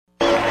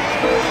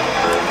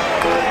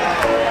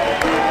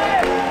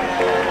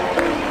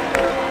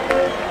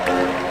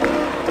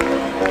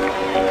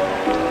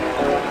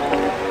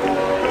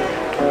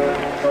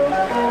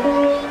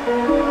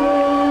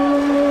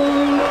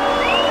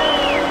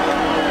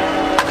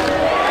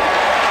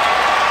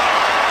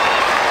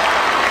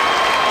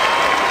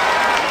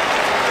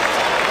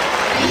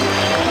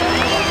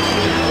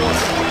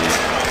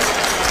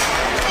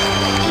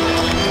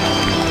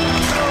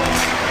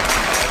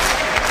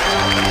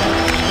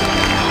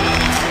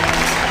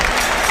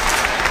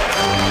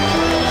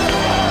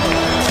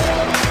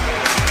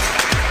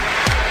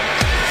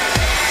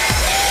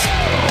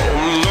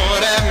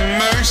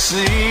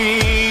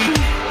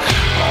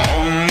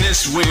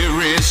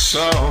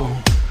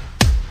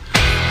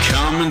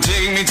Come and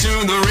take me to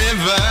the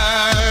river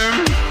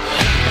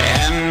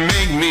and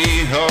make me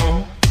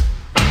whole.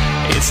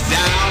 It's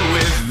down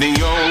with the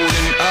old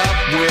and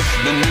up with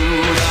the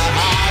new. The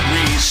hard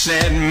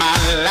reset, my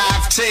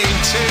life take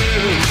two.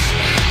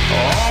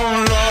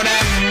 Oh Lord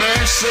have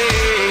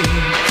mercy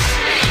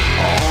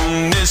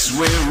on this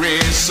weary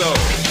soul.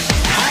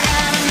 I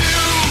got a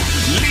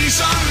new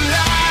lease on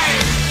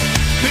life.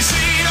 They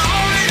say you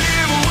only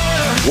live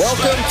once.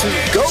 Welcome to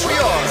Go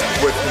Yard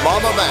with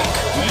Mama Mac,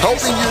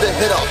 helping you to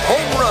hit a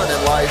home run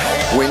in life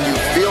when you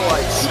feel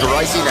like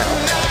striking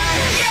out.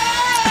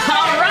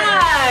 All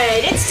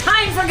right, it's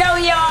time for Go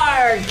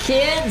Yard,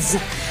 kids.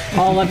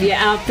 All of you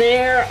out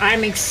there,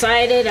 I'm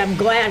excited. I'm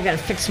glad. I've got to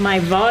fix my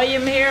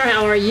volume here.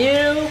 How are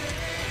you?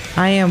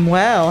 I am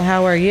well.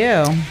 How are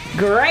you?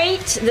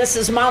 Great. This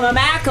is Mama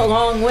Mac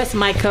along with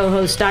my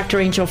co-host, Dr.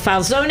 Angel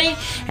Falzoni,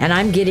 and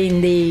I'm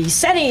getting the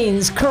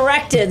settings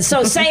corrected.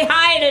 So say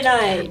hi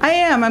tonight. I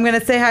am. I'm going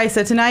to say hi.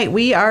 So tonight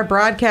we are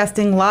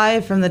broadcasting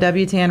live from the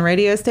WTN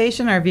radio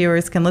station. Our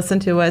viewers can listen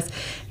to us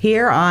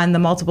here on the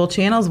multiple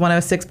channels,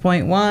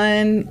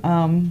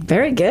 106.1.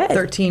 Very good.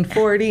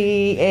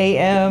 1340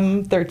 AM,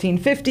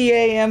 1350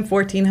 AM,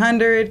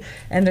 1400.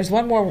 And there's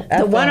one more.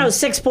 The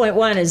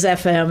 106.1 is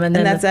FM. And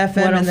then that's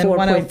FM. And then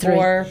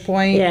 104.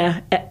 Yeah.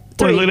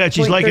 Boy, look at that.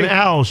 She's like an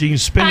owl. She can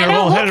spin her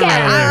whole head around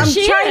there. I'm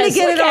trying to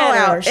get it all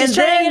out. And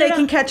then they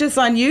can catch us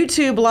on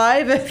YouTube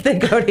Live if they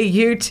go to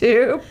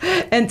YouTube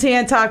and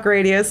Tan Talk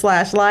Radio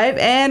 /live.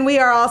 And we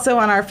are also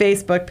on our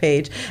Facebook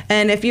page.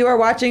 And if you are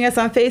watching us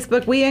on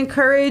Facebook, we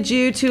encourage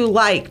you to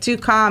like, to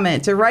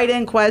comment, to write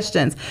in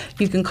questions.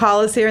 You can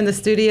call us here in the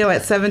studio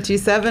at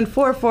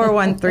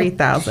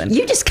 727-441-3000.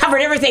 You just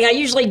covered everything I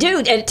usually do,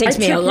 and it takes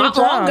me a lot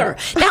longer.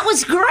 That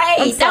was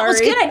great. That was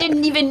good. I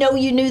didn't even know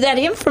you knew that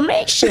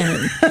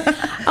information.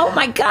 Oh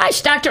my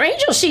gosh, Dr.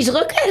 Angel,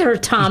 look at her,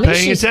 Tommy.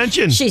 She's paying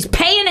attention. She's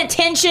paying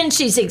attention.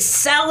 She's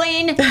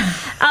excelling.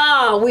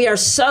 Oh, we are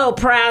so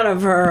proud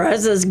of her.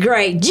 This is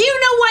great. Do you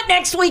know what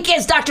next week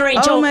is, Dr.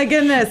 Angel? Oh my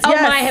goodness, Oh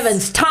my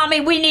heavens.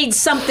 Tommy, we need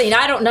something.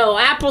 I don't know,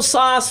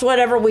 applesauce,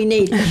 whatever we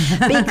need.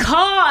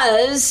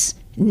 Because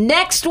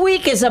next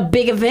week is a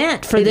big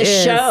event for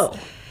this show.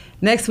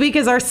 Next week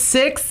is our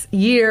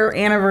 6-year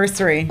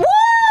anniversary. Woo!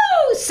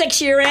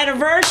 6-year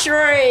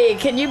anniversary.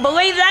 Can you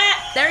believe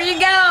that? There you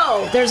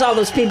go. There's all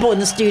those people in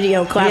the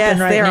studio clapping right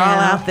now. Yes, they're all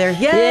out there. Yay,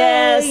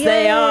 yes, yay.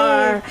 they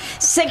are.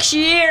 6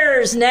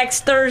 years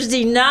next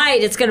Thursday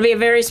night. It's going to be a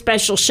very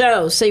special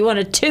show. So you want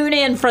to tune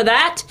in for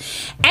that.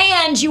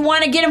 And you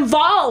want to get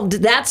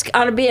involved. That's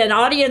going to be an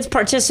audience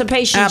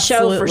participation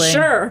show for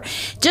sure.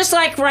 Just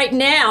like right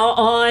now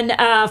on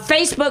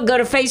Facebook. Go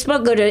to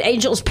Facebook. Go to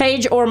Angel's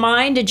page or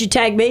mine. Did you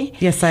tag me?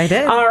 Yes, I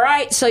did. All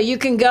right. So you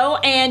can go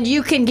and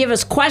you can give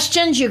us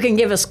questions. You can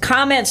give us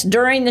comments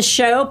during the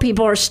show.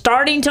 People are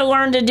starting to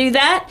learn to do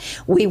that.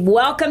 We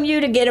welcome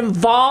you to get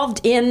involved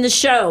in the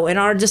show, in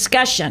our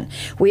discussion.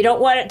 We don't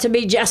want it to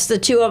be just the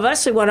two of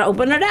us. We want to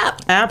open it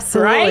up.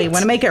 Absolutely. Right?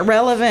 Want to make it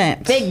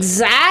relevant.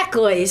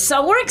 Exactly.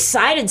 So we're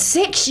excited.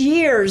 6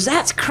 years.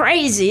 That's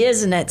crazy,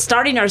 isn't it?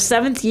 Starting our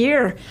 7th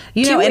year.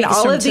 You know, in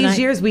all of these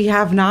years, we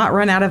have not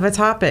run out of a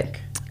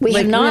topic. We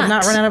have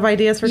not run out of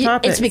ideas for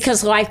topics. It's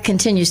because life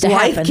continues to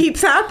happen. Life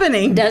keeps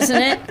happening.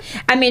 Doesn't it?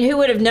 I mean, who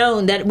would have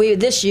known that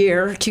this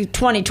year,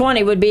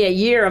 2020, would be a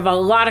year of a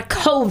lot of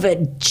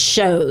COVID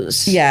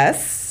shows?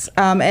 Yes.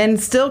 And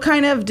still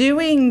kind of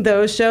doing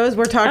those shows.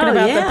 We're talking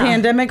about the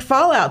pandemic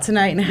fallout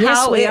tonight and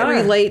how it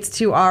relates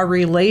to our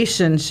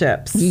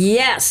relationships.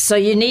 Yes. So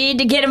you need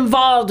to get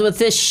involved with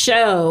this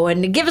show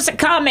and give us a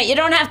comment. You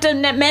don't have to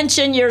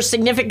mention your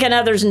significant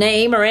other's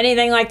name or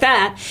anything like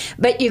that,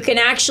 but you can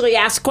actually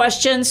ask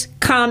questions,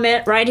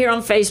 comment right here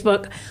on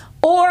Facebook,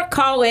 or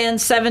call in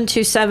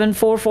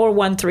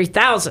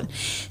 727-441-3000.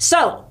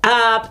 So,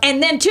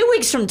 and then 2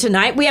 weeks from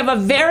tonight, we have a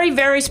very,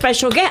 very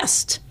special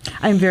guest.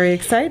 I'm very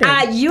excited.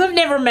 You have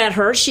never met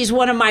her. She's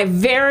one of my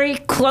very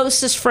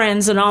closest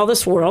friends in all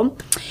this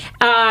world.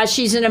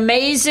 She's an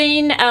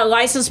amazing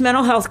licensed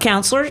mental health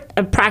counselor,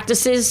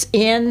 practices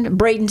in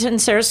Bradenton,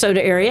 Sarasota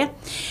area.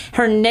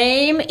 Her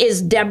name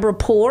is Deborah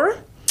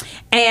Poor.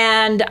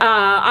 And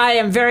I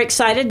am very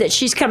excited that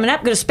she's coming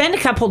up. Going to spend a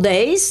couple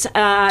days.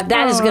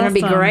 That is going to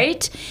be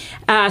great.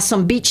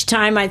 Some beach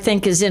time, I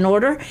think, is in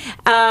order.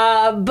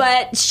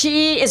 But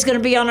she is going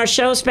to be on our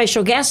show,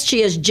 special guest.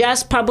 She has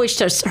just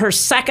published her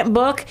second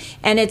book,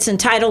 and it's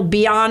entitled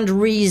Beyond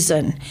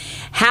Reason: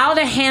 How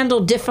to Handle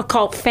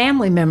Difficult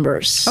Family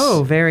Members.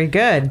 Oh, very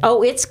good.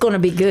 Oh, it's going to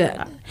be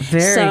good.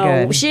 Very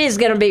good. So she is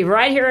going to be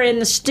right here in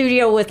the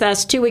studio with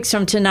us 2 weeks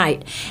from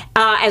tonight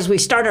as we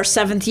start our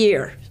 7th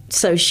year.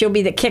 So she'll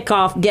be the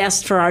kickoff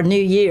guest for our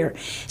new year.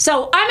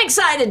 So I'm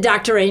excited,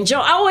 Dr. Angel.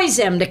 I always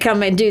am to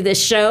come and do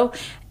this show.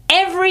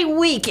 every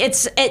week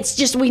it's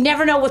just we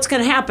never know what's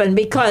going to happen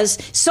because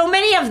so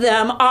many of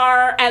them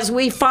are, as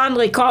we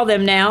fondly call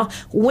them now,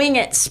 Wing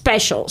It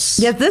specials.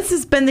 Yeah, this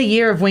has been the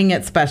year of Wing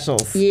It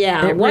specials.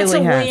 Yeah, what's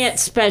really a Wing It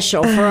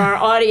special for our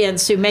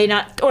audience who may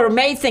not or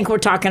may think we're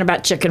talking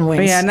about chicken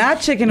wings? Yeah,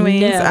 not chicken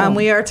wings. No.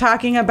 We are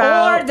talking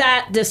about or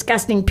that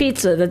disgusting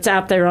pizza that's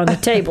out there on the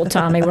table,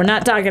 Tommy. We're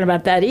not talking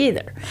about that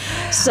either.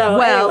 So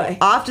anyway.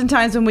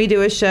 Oftentimes when we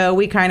do a show,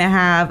 we kind of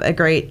have a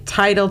great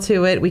title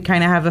to it. We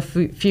kind of have a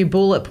few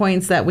bullet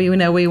points that we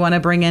know we want to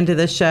bring into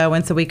the show,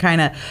 and so we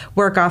kind of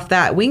work off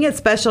that. Wing It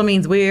special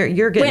means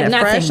you're getting it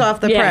fresh off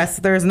the press.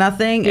 There's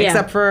nothing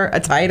except for a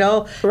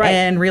title,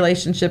 and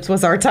relationships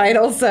was our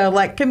title, so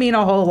can mean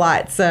a whole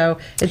lot. So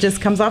it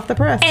just comes off the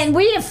press. And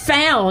we have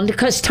found,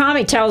 because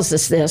Tommy tells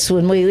us this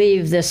when we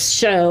leave this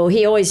show,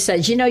 he always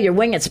says, your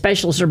Wing It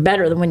specials are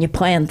better than when you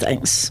plan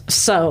things.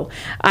 So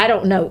I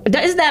don't know.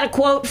 Is that a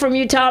quote from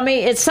you,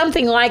 Tommy? It's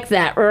something like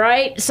that,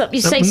 right? So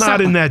you say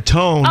not in that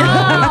tone.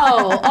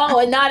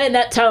 And not in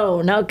that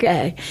tone.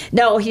 Okay.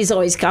 No, he's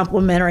always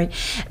complimentary.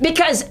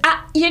 Because,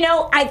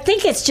 I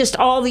think it's just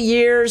all the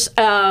years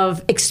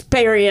of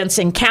experience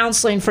in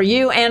counseling for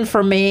you and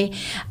for me.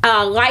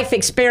 Life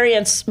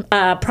experience,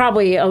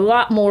 probably a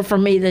lot more for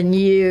me than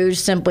you,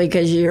 simply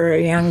because you're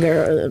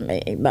younger than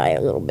me by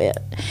a little bit.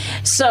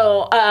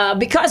 So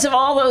because of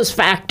all those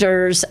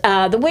factors,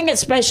 the Wing It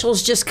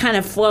specials just kind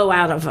of flow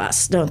out of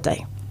us, don't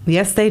they?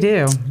 Yes, they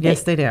do.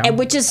 Yes, they do.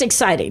 Which is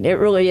exciting. It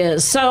really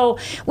is. So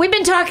we've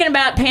been talking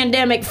about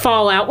pandemic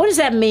fallout. What does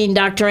that mean,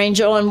 Dr.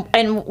 Angel?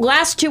 And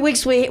last 2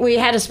 weeks, we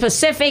had a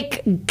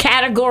specific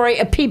category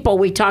of people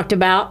we talked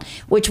about,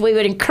 which we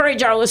would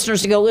encourage our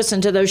listeners to go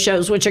listen to those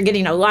shows, which are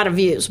getting a lot of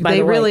views, by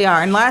the way. They really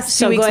are. And last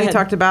 2 weeks, we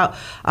talked about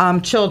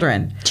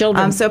children.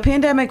 So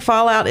pandemic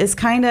fallout is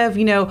kind of,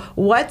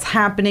 what's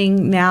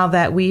happening now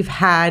that we've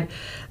had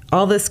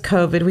all this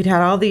COVID, we've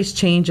had all these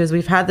changes,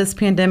 we've had this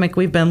pandemic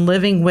we've been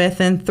living with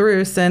and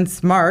through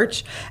since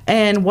March,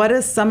 and what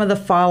is some of the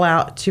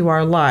fallout to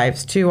our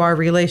lives, to our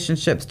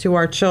relationships, to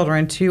our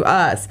children, to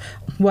us?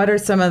 What are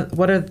some of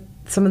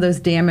those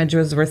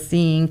damages we're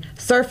seeing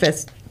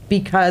surface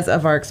because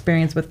of our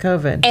experience with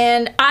COVID?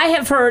 And I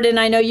have heard, and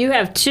I know you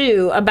have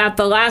too, about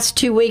the last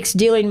 2 weeks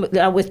dealing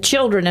with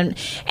children,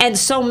 and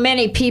so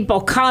many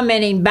people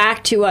commenting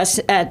back to us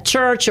at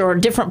church or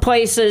different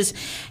places,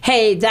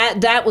 hey,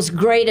 that was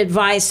great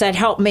advice, that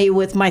helped me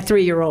with my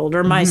 3-year-old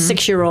or my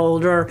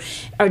 6-year-old or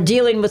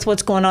dealing with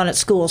what's going on at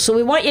school. So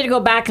we want you to go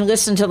back and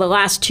listen to the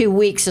last 2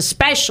 weeks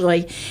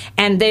especially,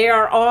 and they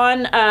are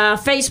on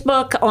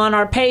Facebook, on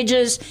our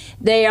pages.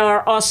 They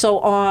are also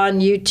on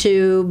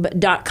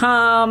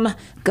YouTube.com.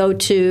 Go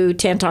to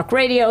Tantalk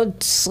Radio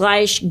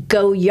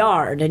 /Go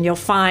Yard, and you'll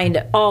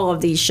find all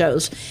of these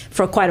shows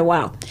for quite a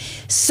while.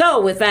 So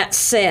with that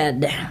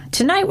said,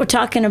 tonight we're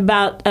talking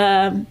about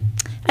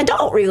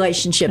adult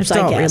relationships,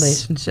 I guess.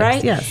 Relationships,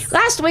 right? Yes.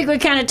 Last week we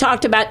kind of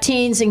talked about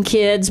teens and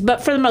kids,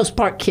 but for the most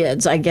part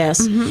kids, I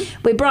guess.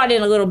 We brought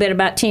in a little bit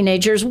about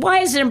teenagers. Why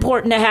is it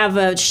important to have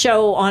a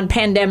show on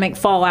pandemic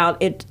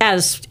fallout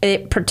as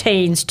it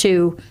pertains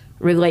to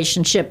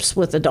relationships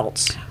with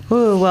adults?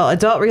 Ooh, well,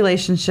 adult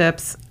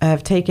relationships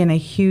have taken a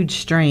huge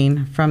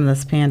strain from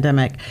this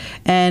pandemic.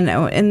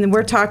 And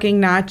we're talking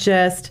not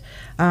just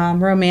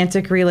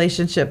romantic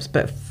relationships,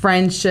 but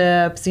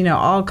friendships,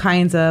 all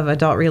kinds of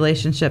adult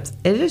relationships.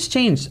 It has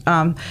changed.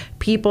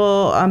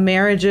 People,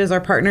 marriages or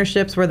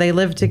partnerships where they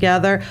live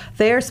together,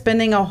 they are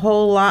spending a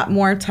whole lot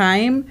more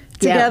time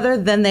together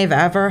than they've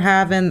ever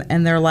have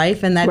in their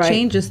life, and that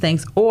changes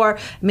things. Or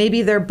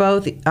maybe they're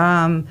both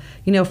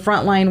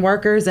frontline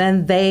workers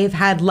and they've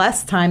had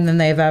less time than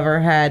they've ever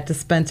had to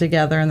spend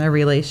together in their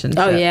relationship.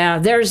 Oh yeah,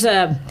 there's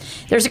a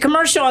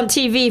commercial on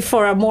TV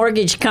for a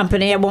mortgage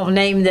company. I won't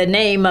name the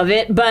name of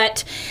it,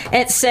 but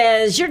it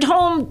says your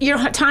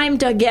time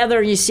together,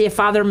 and you see a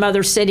father and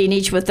mother sitting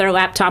each with their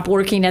laptop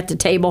working at the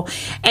table,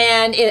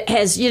 and it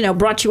has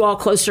brought you all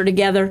closer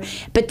together.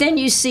 But then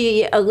you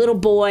see a little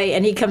boy,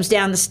 and he comes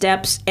down the steps,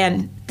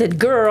 and the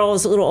girl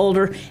is a little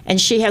older, and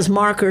she has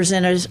markers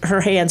in her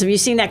hands. Have you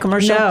seen that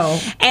commercial? No.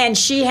 And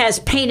she has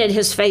painted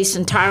his face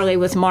entirely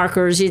with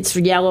markers. It's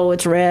yellow,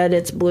 it's red,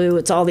 it's blue,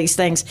 it's all these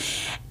things.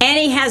 And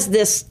he has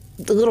this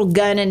little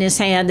gun in his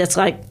hand that's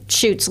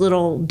shoots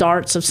little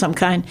darts of some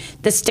kind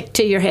that stick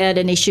to your head,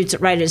 and he shoots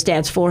it right at his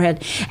dad's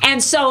forehead.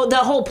 And so the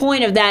whole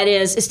point of that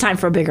is it's time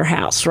for a bigger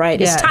house, right?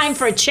 Yes. It's time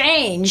for a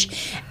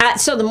change.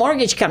 So the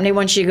mortgage company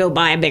wants you to go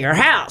buy a bigger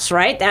house,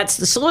 right? That's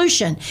the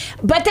solution.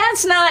 But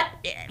that's not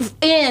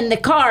in the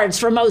cards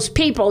for most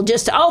people.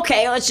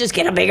 Let's just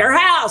get a bigger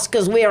house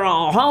because we are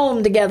all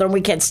home together and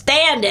we can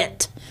stand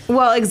it.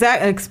 Well,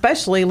 exactly,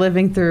 especially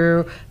living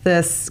through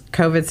this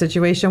COVID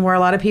situation where a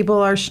lot of people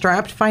are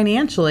strapped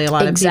financially. A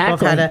lot of people have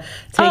had to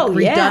take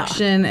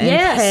reduction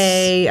in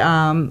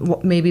pay,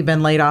 maybe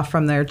been laid off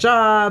from their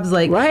jobs.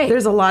 Like,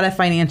 there's a lot of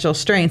financial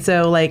strain.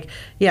 So, like,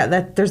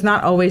 there's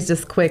not always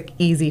just quick,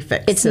 easy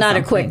fix. It's not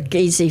a quick,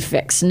 easy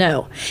fix,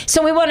 no.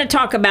 So we want to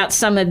talk about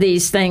some of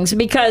these things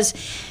because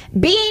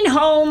being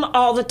home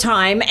all the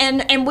time,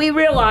 and we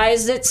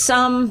realize that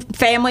some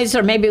families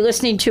are maybe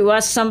listening to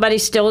us, somebody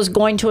still is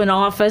going to an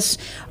office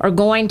or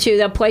going to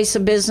a place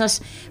of business,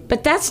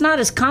 but that's not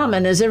as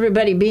common as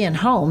everybody being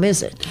home,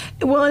 is it?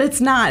 Well,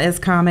 it's not as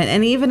common.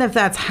 And even if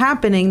that's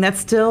happening, that's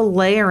still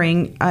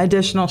layering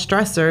additional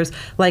stressors.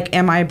 Like,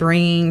 am I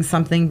bringing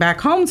something back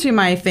home to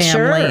my family?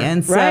 Sure.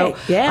 And so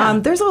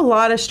there's a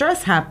lot of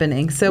stress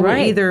happening. So we're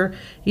either,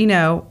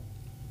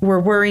 we're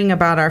worrying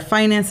about our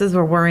finances,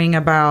 we're worrying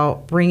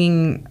about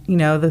bringing,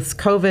 this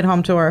COVID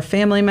home to our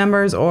family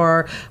members,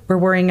 or we're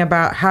worrying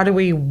about how do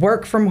we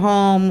work from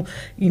home,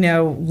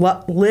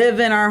 live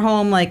in our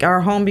home. Like, our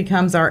home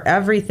becomes our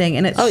everything,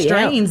 and it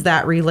strains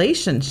that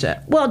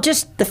relationship. Well,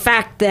 just the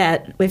fact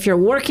that if you're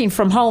working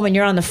from home and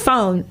you're on the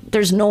phone,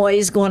 there's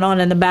noise going on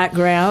in the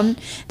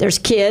background. There's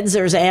kids,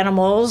 there's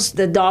animals,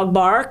 the dog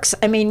barks.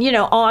 I mean,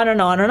 on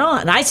and on and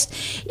on. I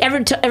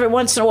every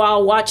once in a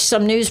while watch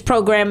some news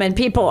program and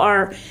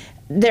people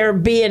they're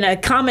being a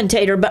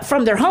commentator, but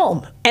from their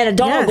home, and a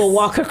dog will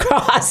walk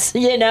across,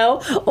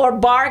 or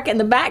bark in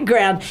the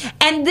background.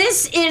 And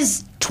this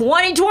is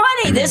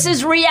 2020. This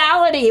is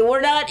reality.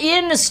 We're not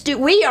in the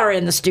we are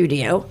in the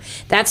studio.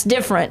 That's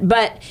different.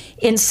 But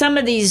in some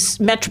of these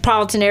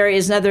metropolitan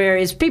areas and other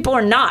areas, people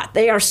are not.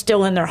 They are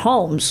still in their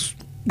homes.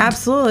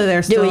 Absolutely,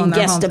 they're still doing in their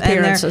guest homes.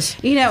 appearances.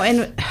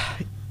 And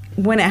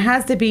when it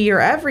has to be your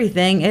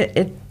everything,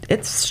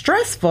 it's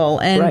stressful.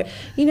 And,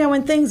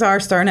 when things are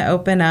starting to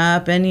open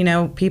up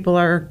and, people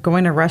are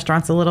going to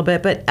restaurants a little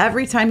bit, but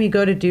every time you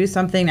go to do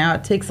something now,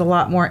 it takes a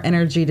lot more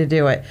energy to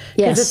do it.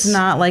 Because it's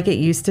not like it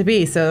used to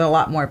be. So a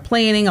lot more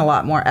planning, a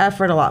lot more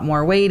effort, a lot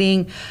more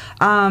waiting.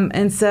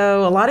 And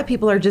so a lot of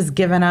people are just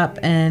giving up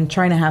and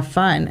trying to have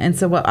fun. And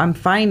so what I'm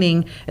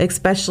finding,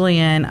 especially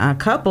in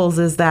couples,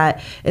 is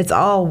that it's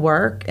all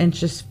work and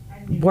just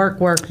work,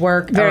 very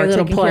or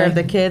little taking play. care of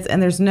the kids,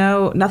 and there's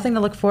nothing to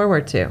look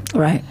forward to.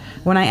 Right.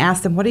 When I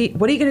ask them, what are you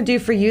going to do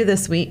for you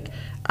this week?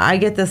 I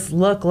get this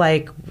look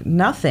like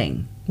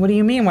nothing. What do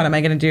you mean, what am I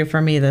going to do for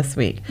me this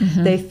week?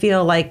 Mm-hmm. They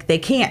feel like they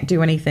can't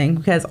do anything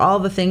because all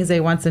the things they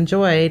once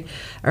enjoyed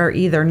are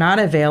either not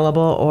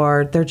available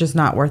or they're just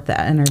not worth the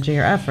energy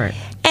or effort.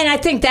 And I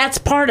think that's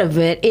part of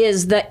it,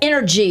 is the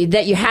energy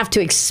that you have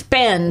to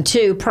expend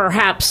to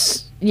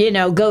perhaps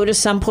go to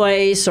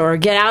someplace or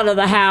get out of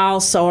the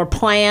house or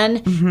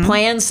plan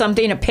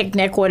something, a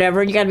picnic,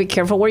 whatever. You got to be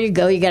careful where you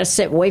go. You got to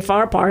sit way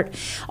far apart,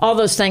 all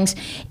those things.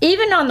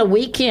 Even on the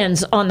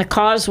weekends on the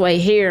Causeway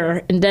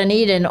here in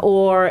Dunedin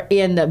or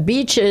in the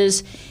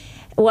beaches,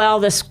 well,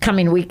 this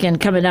coming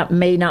weekend coming up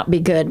may not be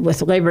good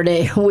with Labor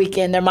Day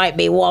weekend. There might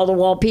be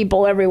wall-to-wall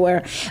people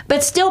everywhere.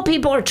 But still,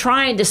 people are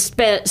trying to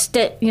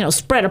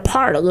spread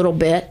apart a little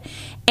bit.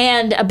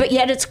 But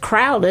yet it's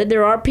crowded.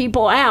 There are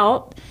people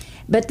out.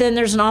 But then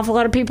there's an awful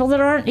lot of people that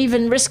aren't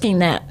even risking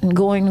that and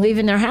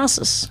leaving their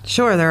houses.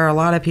 Sure, there are a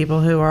lot of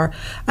people who are.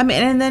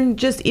 And then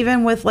just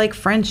even with like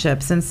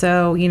friendships. And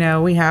so,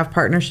 we have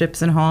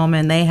partnerships in home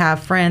and they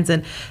have friends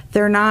and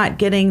they're not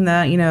getting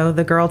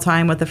the girl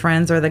time with the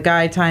friends or the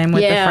guy time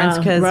with the friends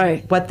because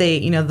what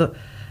they,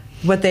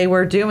 what they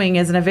were doing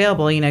isn't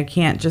available.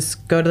 Can't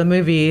just go to the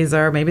movies,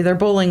 or maybe their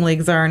bowling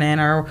leagues aren't in,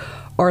 or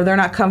they're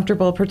not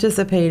comfortable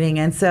participating.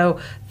 And so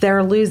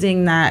they're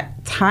losing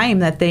that time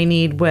that they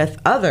need with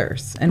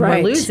others. And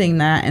we're losing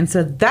that. And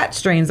so that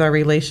strains our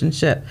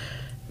relationship.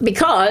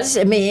 Because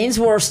it means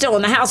we're still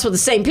in the house with the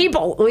same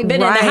people we've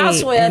been in the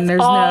house with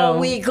all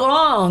week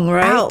long,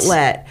 right?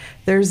 Outlet.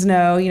 There's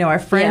no, our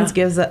friends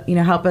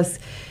help us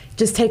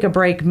just take a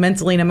break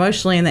mentally and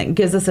emotionally, and that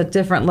gives us a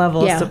different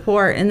level of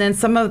support. And then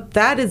some of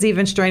that is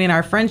even straining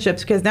our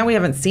friendships because now we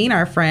haven't seen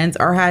our friends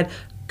or had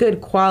good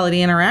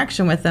quality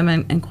interaction with them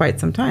in quite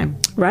some time.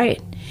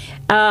 Right.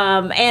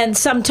 And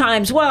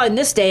sometimes, in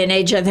this day and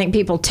age, I think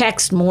people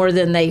text more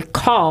than they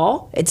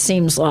call, it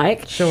seems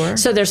like. Sure.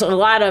 So there's a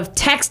lot of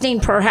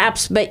texting,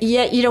 perhaps, but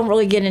yet you don't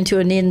really get into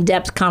an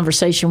in-depth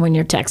conversation when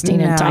you're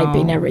texting and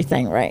typing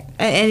everything, right?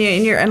 And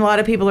a lot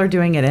of people are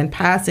doing it in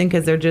passing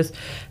because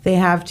they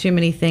have too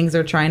many things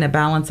they're trying to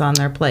balance on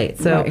their plate.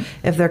 So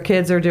if their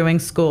kids are doing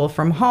school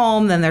from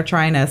home, then they're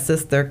trying to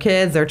assist their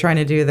kids. They're trying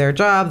to do their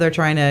job. They're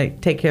trying to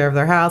take care of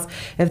their house.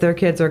 If their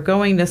kids are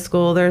going to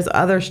school, there's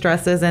other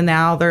stresses, and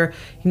now they're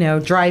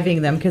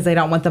driving them because they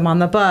don't want them on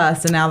the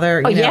bus, and now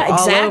they're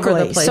all over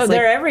the place. So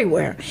they're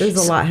everywhere. There's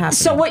a lot happening.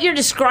 So what you're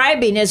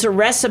describing is a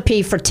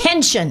recipe for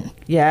tension.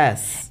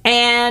 Yes.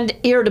 And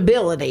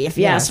irritability, if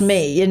you ask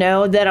me.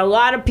 That a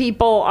lot of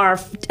people are,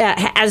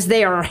 as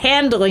they are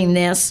handling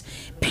this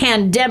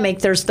pandemic,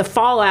 there's the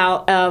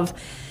fallout of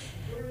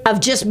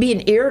just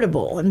being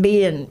irritable and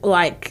being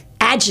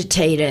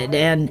agitated,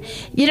 and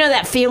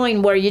that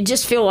feeling where you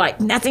just feel like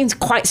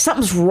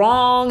something's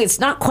wrong, it's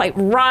not quite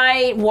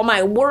right, well,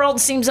 my world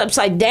seems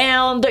upside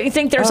down. Don't you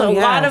think there's a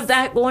lot of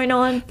that going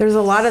on? There's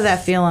a lot of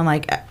that feeling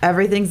like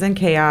everything's in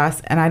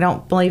chaos, and I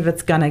don't believe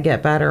it's gonna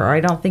get better, or I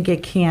don't think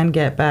it can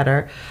get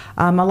better.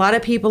 A lot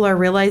of people are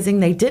realizing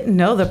they didn't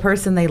know the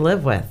person they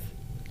live with.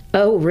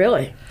 Oh,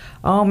 really?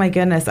 Oh my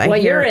goodness!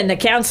 You're in the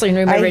counseling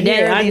room every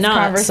day. I hear these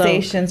not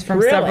conversations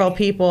from several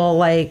people.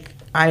 Like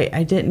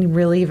I didn't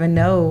really even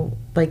know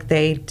like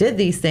they did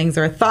these things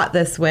or thought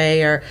this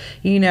way, or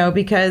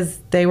because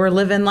they were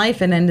living life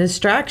and in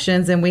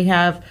distractions, and we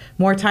have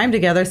more time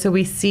together, so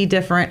we see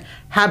different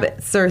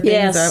habits or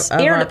things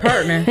of our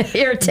partner.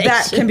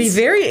 That can be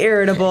very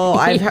irritable.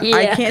 I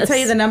can't tell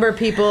you the number of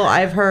people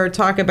I've heard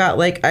talk about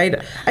like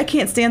I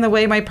can't stand the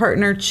way my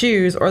partner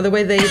chews, or the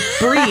way they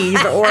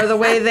breathe, or the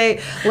way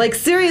they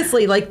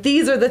seriously,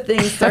 these are the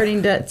things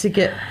starting to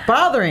get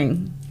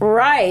bothering.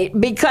 Right,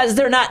 because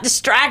they're not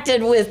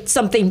distracted with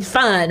something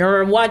fun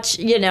or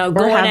going out.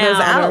 Or have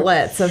those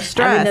outlets of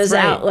stress.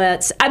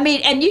 Outlets. I mean,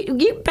 and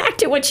you back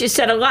to what you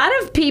said, a lot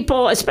of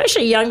people,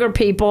 especially younger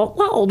people,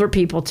 well, older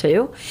people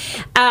too,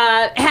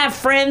 have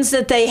friends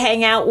that they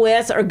hang out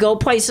with or go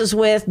places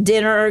with,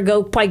 dinner,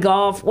 go play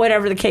golf,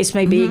 whatever the case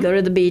may be, go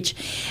to the beach.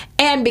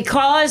 And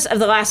because of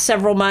the last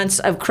several months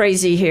of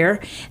crazy here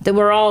that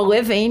we're all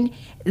living,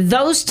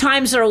 those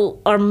times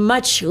are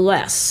much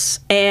less.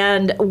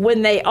 And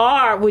when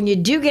you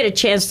do get a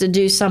chance to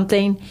do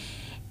something,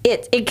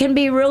 it can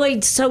be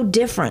really so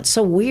different,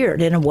 so weird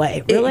in a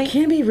way. Really, it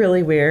can be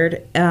really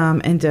weird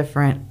and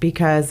different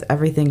because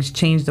everything's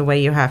changed the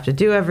way you have to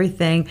do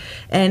everything,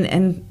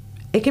 and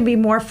it can be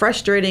more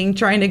frustrating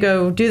trying to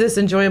go do this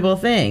enjoyable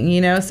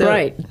thing, So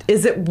right.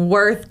 Is it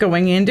worth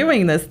going and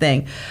doing this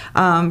thing?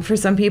 For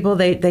some people,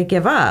 they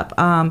give up.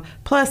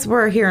 Plus,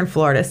 we're here in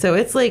Florida, so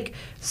it's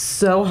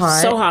so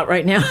hot. So hot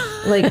right now.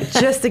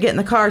 Just to get in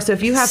the car. So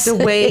if you have to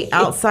wait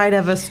outside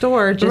of a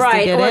store just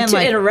to get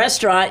in. In a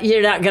restaurant,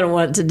 you're not going to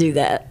want to do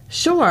that.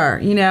 Sure.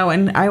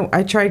 And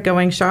I tried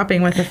going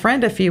shopping with a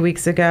friend a few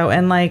weeks ago,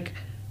 and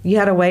you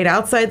had to wait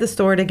outside the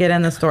store to get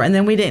in the store. And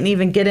then we didn't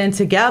even get in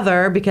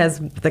together because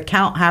the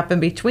count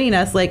happened between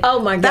us. Oh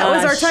my gosh. That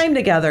was our time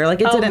together. It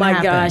didn't happen. Oh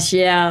my gosh,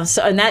 yeah.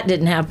 So, and that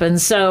didn't happen.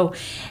 So,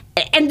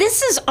 and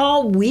this is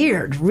all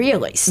weird,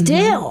 really.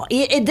 Still,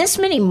 this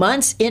many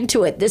months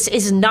into it, this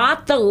is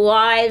not the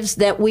lives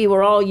that we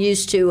were all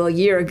used to a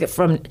year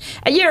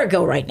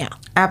ago right now.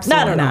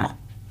 Absolutely not at all.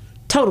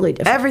 Totally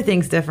different.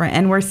 Everything's different,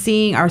 and we're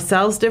seeing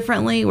ourselves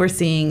differently. We're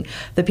seeing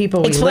the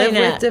people we live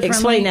with differently.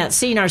 Explain that.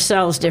 Seeing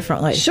ourselves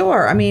differently.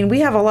 Sure. I mean,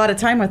 we have a lot of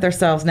time with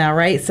ourselves now,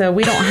 right? So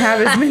we don't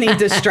have as many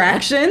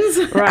distractions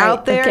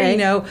out there.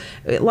 Okay.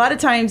 A lot of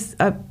times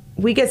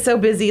we get so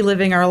busy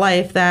living our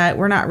life that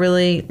we're not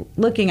really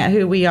looking at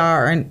who we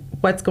are and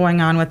what's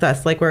going on with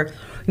us. We're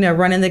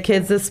running the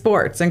kids to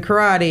sports and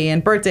karate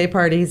and birthday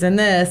parties and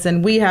this,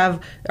 and we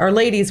have our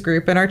ladies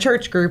group and our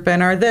church group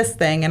and our this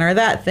thing and our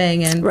that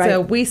thing, and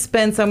so we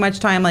spend so much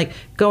time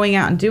going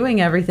out and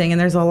doing everything,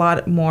 and there's a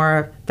lot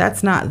more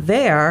that's not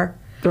there.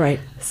 Right.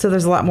 So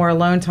there's a lot more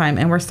alone time,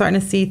 and we're starting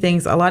to see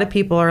things. A lot of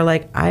people are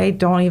I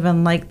don't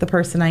even like the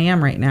person I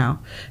am right now.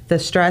 The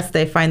stress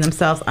they find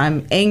themselves.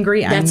 I'm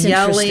angry. That's I'm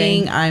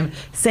yelling. I'm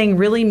saying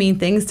really mean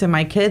things to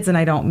my kids, and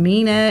I don't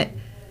mean it.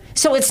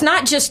 So it's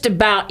not just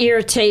about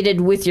irritated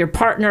with your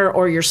partner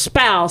or your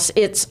spouse.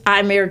 It's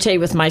I'm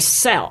irritated with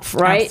myself,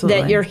 right?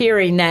 Absolutely. That you're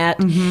hearing that.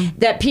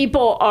 That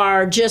people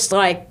are just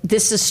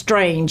this is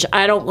strange.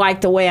 I don't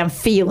like the way I'm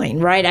feeling,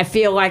 right? I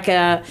feel like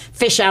a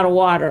fish out of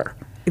water.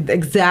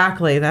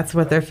 Exactly. That's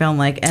what they're feeling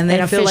like. And they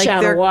feel fish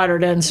out of water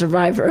doesn't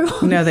survive very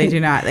long. No, they do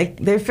not.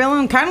 They're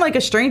feeling kind of like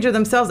a stranger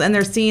themselves, and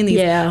they're seeing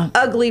these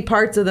ugly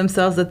parts of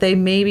themselves that they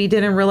maybe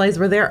didn't realize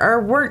were there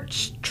or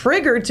weren't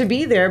triggered to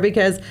be there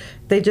because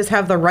they just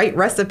have the right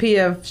recipe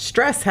of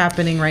stress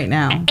happening right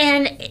now.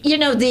 And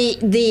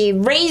the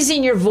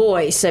raising your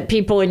voice at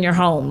people in your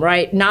home,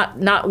 right?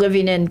 Not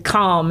living in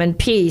calm and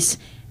peace.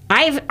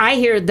 I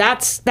hear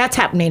that's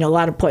happening in a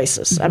lot of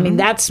places. I mean,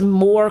 that's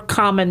more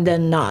common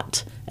than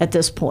not at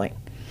this point.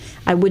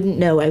 I wouldn't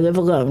know. I live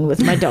alone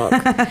with my dog.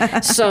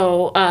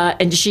 So,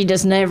 and she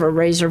doesn't ever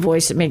raise her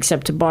voice at me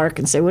except to bark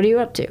and say, "What are you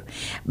up to?"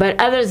 But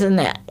other than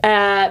that,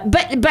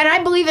 but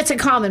I believe it's a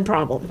common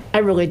problem. I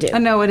really do. I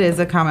know it is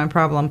a common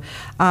problem.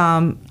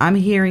 I'm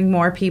hearing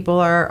more people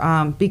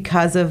are,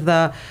 because of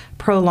the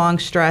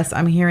prolonged stress,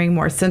 I'm hearing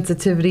more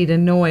sensitivity to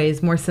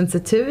noise, more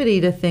sensitivity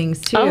to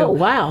things too. Oh,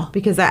 wow.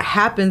 Because that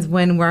happens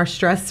when our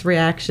stress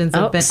reactions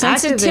have been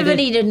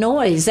sensitivity activated. to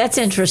noise. That's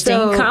interesting.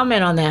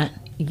 Comment on that.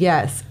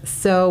 Yes.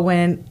 So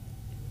when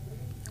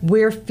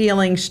we're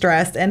feeling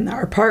stressed and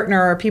our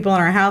partner or people in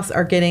our house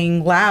are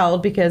getting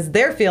loud because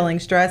they're feeling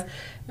stressed,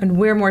 and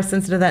we're more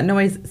sensitive to that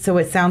noise, so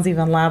it sounds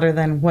even louder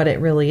than what it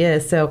really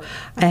is. So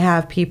I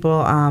have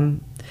people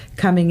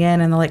coming in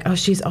and they're like, "Oh,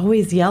 she's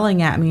always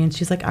yelling at me," and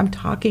she's like, "I'm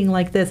talking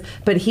like this,"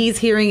 but he's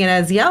hearing it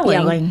as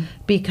yelling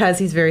because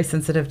he's very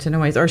sensitive to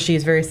noise, or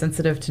she's very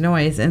sensitive to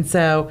noise, and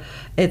so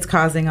it's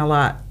causing a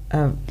lot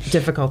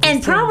difficulties.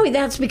 And probably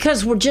that's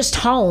because we're just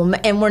home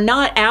and we're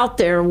not out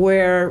there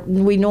where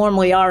we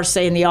normally are,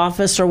 say in the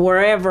office or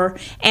wherever,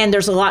 and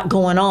there's a lot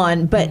going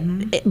on. But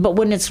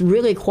when it's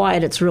really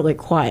quiet,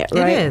 right?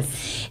 It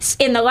is.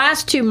 In the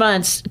last 2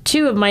 months,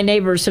 2 of my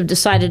neighbors have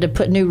decided to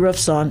put new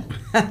roofs on.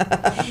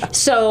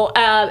 So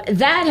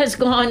that has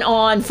gone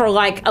on for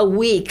like a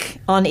week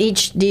on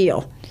each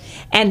deal.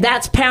 And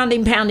that's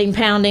pounding.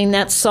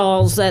 That's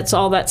saws, that's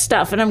all that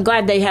stuff. And I'm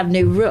glad they have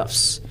new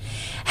roofs.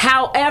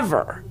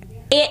 However,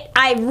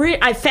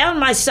 I found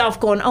myself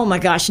going, oh my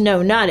gosh,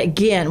 no, not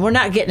again. We're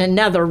not getting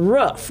another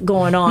roof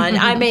going on.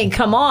 I mean,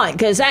 come on,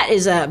 because that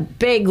is a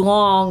big,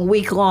 long,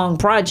 week-long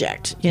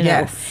project, you know.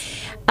 Yes.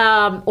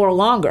 Or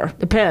longer,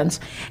 depends.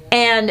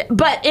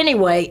 But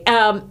anyway,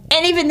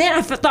 and even then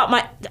I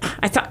thought,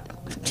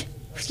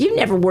 you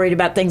never worried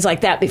about things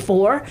like that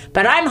before,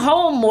 but I'm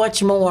home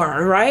much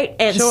more, right?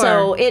 And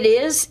so it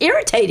is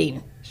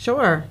irritating.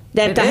 Sure.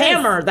 That the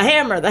hammer,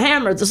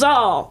 the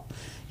saw,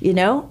 you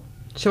know?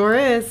 Sure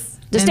is.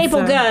 The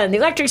staple gun, the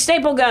electric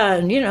staple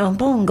gun, you know,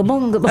 boom,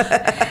 boom, boom.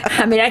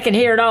 I mean, I can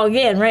hear it all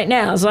again right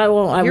now, so I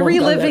won't. You're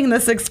reliving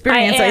this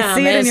experience. I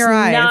see it in your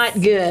eyes.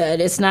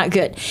 It's not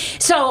good.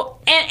 So,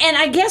 and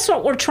I guess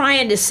what we're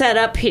trying to set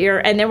up here,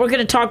 and then we're going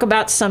to talk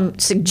about some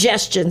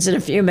suggestions in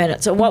a few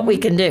minutes of what we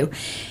can do.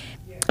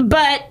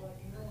 But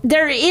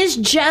there is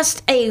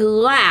just a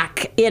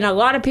lack in a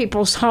lot of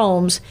people's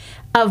homes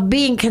of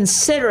being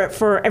considerate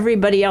for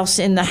everybody else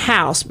in the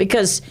house,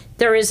 because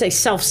there is a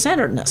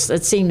self-centeredness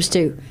that seems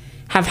to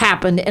have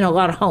happened in a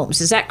lot of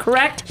homes. Is that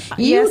correct?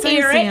 You yes,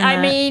 hear it. That.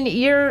 I mean,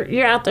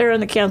 you're out there in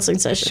the counseling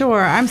session.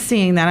 Sure, I'm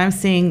seeing that. I'm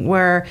seeing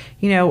where,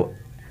 you know,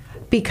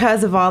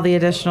 because of all the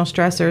additional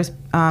stressors,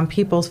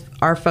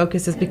 our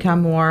focus has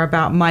become more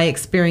about my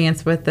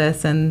experience with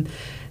this, and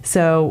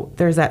so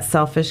there's that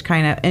selfish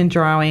kind of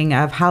indrawing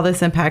of how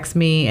this impacts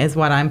me is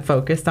what I'm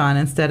focused on,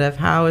 instead of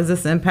how is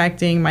this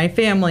impacting my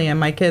family and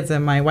my kids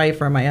and my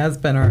wife or my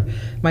husband or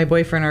my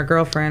boyfriend or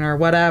girlfriend or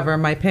whatever,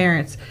 my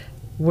parents.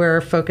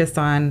 We're focused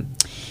on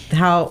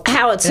how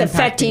it's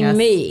affecting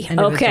me.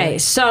 Okay,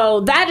 so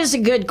that is a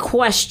good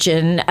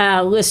question,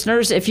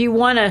 listeners. If you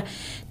want to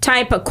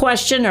type a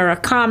question or a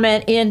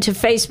comment into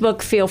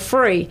Facebook, feel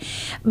free.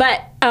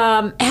 But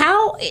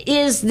how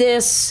is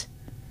this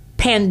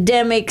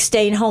pandemic,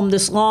 staying home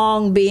this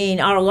long,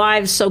 being our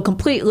lives so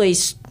completely,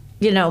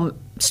 you know,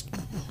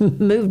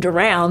 moved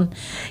around,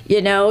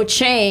 you know,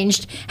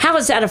 changed, how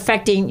is that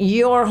affecting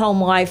your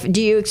home life?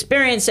 Do you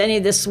experience any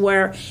of this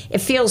where it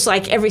feels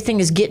like everything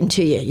is getting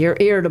to you? You're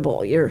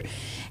irritable. You're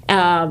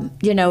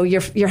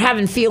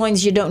having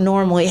feelings you don't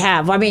normally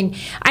have. I mean,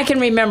 I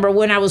can remember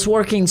when I was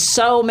working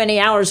so many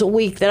hours a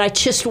week that I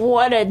just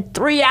wanted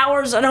 3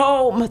 hours at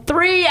home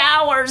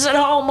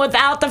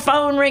without the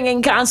phone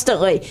ringing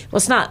constantly. Well,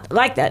 it's not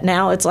like that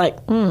now. It's like,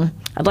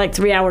 I'd like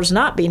 3 hours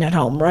not being at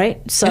home,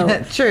 right?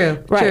 So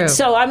True.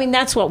 So, I mean,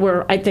 that's what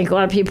I think a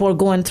lot of people are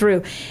going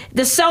through.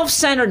 The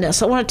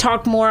self-centeredness, I want to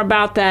talk more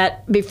about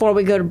that before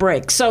we go to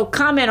break. So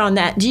comment on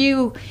that.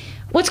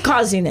 What's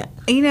causing it?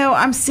 You know,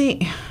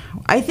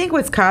 I think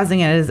what's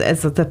causing it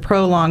is the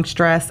prolonged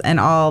stress and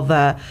all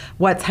the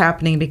what's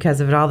happening because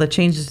of it, all the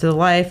changes to the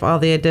life, all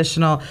the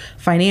additional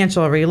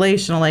financial,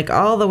 relational, like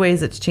all the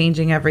ways it's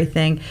changing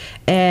everything.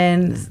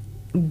 And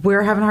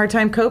we're having a hard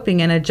time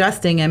coping and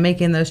adjusting and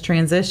making those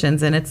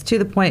transitions. And it's to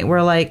the point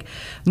where, like,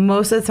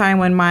 most of the time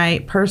when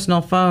my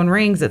personal phone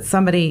rings, it's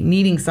somebody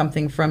needing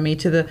something from me,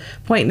 to the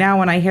point now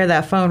when I hear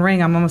that phone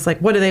ring, I'm almost like,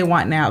 what do they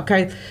want now?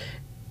 Okay,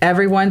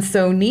 everyone's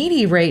so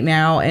needy right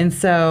now. And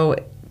so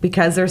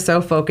because they're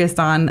so focused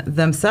on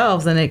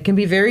themselves, and it can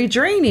be very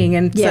draining.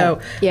 And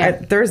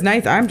there's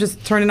nights I'm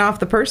just turning off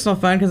the personal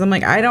phone because I'm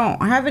like, I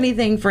don't have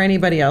anything for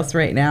anybody else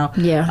right now.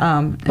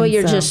 Yeah. Well,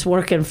 you're just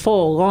working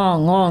full,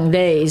 long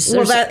days.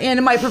 Well, and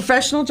in my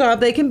professional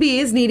job, they can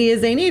be as needy as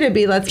they need to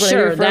be. That's what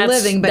I do for a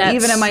living. But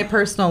even in my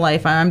personal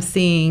life, I'm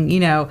seeing, you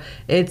know,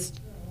 it's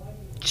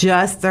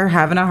just they're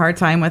having a hard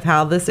time with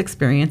how this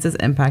experience is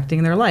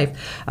impacting their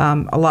life.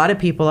 A lot of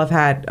people have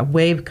had a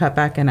way cut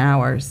back in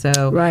hours.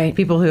 So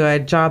people who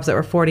had jobs that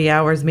were 40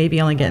 hours, maybe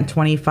only getting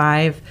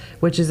 25,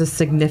 which is a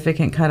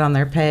significant cut on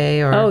their pay.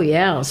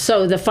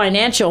 So the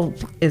financial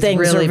things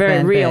really are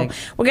very real. Big.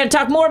 We're going to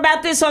talk more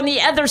about this on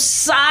the other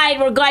side.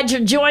 We're glad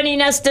you're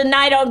joining us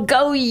tonight on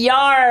Go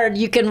Yard.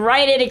 You can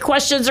write any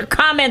questions or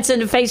comments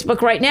into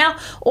Facebook right now,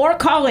 or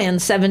call in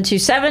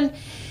 727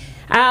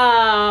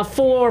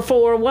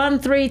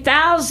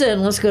 441-3000.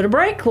 Let's go to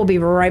break. We'll be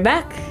right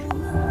back.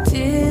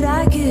 Did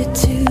I get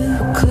too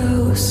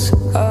close?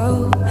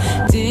 Oh,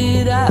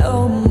 did I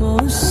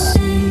almost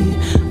see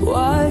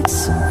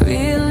what's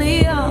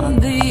really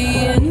on the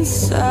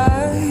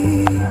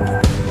inside?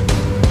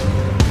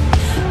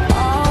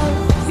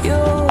 All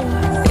your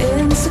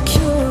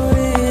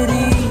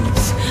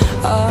insecurities,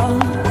 all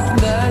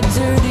that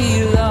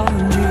dirty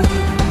laundry,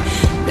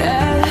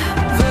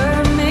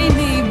 never made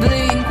me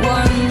blink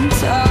one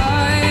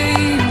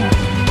time.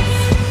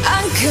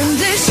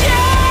 Unconditionally,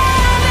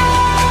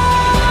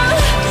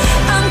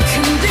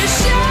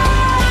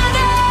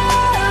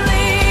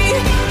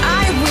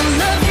 I will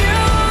love you.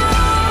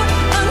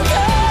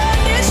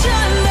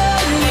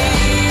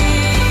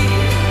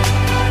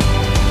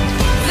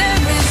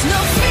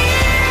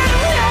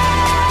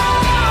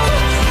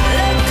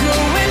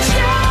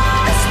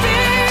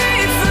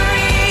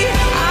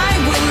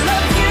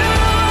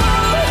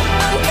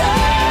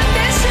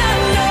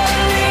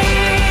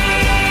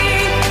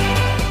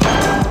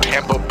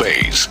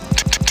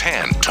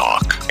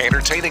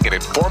 entertaining and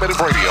informative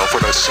radio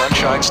for the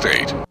Sunshine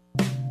State.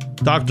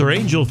 Dr.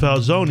 Angel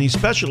Falzoni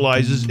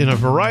specializes in a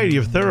variety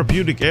of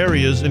therapeutic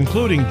areas,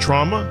 including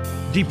trauma,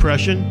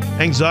 depression,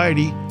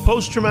 anxiety,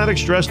 post-traumatic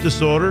stress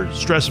disorder,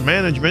 stress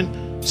management,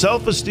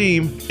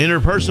 self-esteem,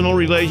 interpersonal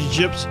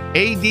relationships,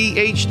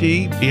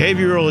 ADHD,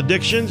 behavioral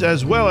addictions,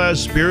 as well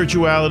as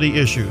spirituality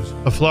issues.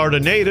 A Florida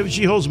native,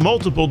 she holds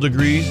multiple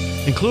degrees,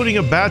 including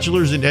a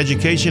bachelor's in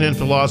education and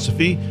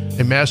philosophy,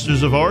 a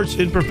master's of arts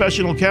in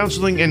professional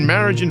counseling and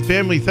marriage and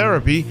family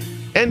therapy,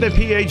 and a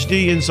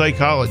PhD in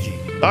psychology.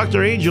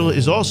 Dr. Angel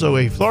is also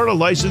a Florida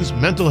licensed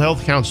mental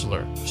health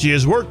counselor. She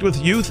has worked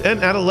with youth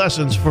and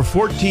adolescents for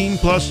 14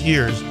 plus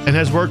years and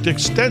has worked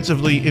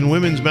extensively in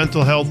women's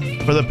mental health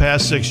for the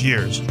past 6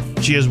 years.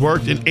 She has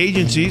worked in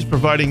agencies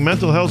providing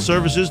mental health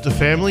services to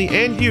family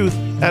and youth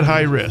at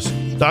high risk.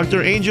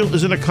 Dr. Angel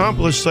is an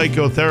accomplished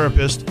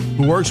psychotherapist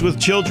who works with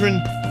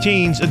children,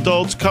 teens,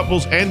 adults,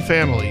 couples, and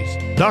families.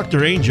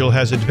 Dr. Angel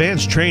has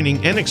advanced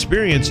training and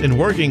experience in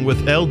working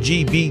with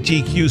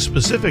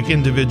LGBTQ-specific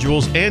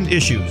individuals and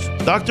issues.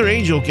 Dr.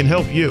 Angel can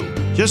help you.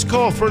 Just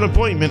call for an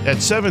appointment at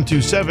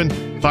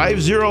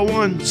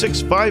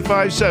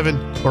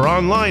 727-501-6557 or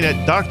online at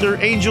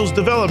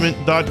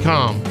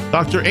drangelsdevelopment.com.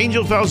 Dr.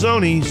 Angel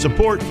Falzoni,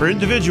 support for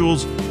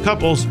individuals,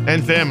 couples,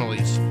 and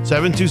families.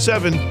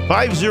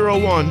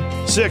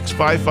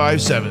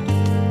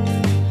 727-501-6557.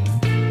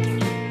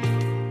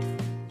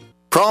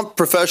 Prompt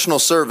professional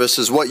service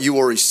is what you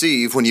will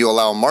receive when you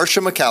allow Marcia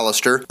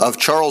McAllister of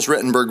Charles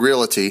Rittenberg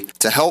Realty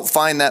to help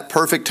find that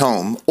perfect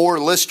home or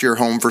list your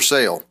home for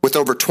sale. With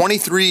over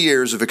 23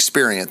 years of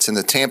experience in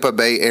the Tampa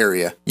Bay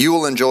area, you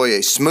will enjoy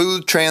a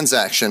smooth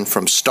transaction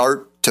from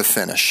start to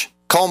finish.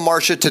 Call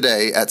Marcia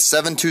today at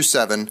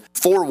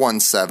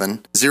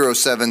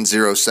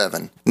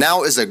 727-417-0707.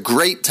 Now is a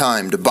great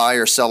time to buy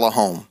or sell a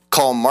home.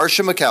 Call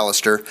Marcia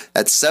McAllister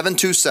at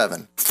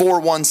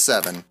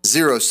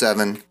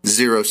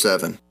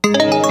 727-417-0707.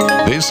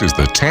 This is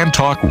the Tan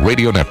Talk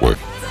Radio Network.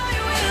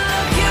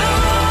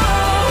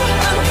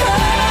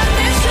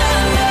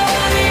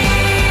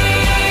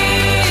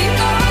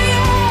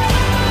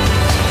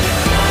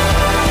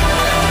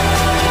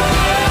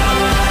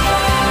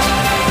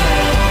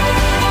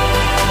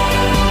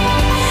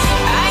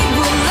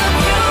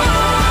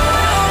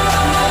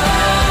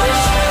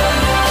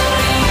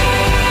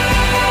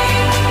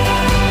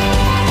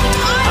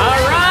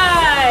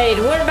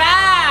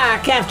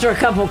 After a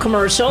couple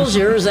commercials,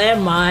 yours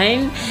and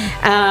mine.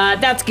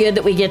 That's good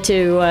that we get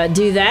to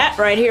do that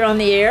right here on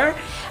the air.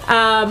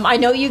 I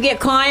know you get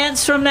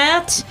clients from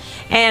that,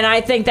 and I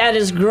think that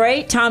is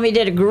great. Tommy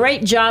did a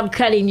great job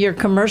cutting your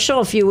commercial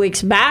a few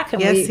weeks back.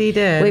 And yes, he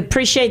did. We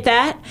appreciate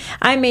that.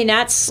 I mean,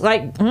 that's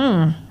like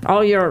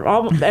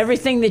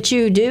everything that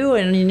you do,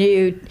 and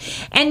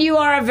you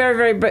are a very,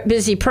 very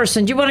busy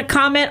person. Do you want to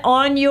comment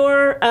on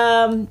your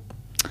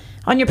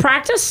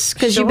practice?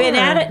 Because You've been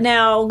at it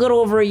now a little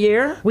over a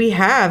year. We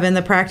have, and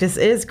the practice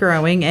is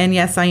growing. And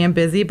yes, I am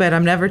busy, but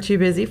I'm never too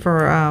busy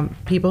for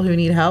people who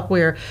need help.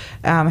 We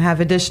have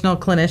additional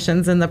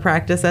clinicians in the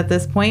practice at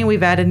this point.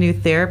 We've added new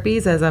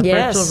therapies as a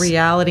virtual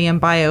reality and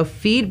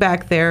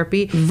biofeedback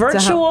therapy.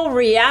 Virtual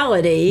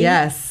reality.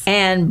 Yes.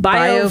 And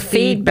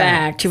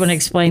biofeedback. Do you want to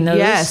explain those?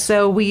 Yes.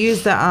 So we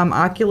use the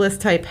Oculus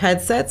type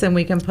headsets, and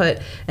we can put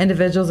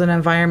individuals in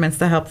environments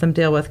to help them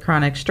deal with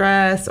chronic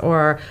stress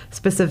or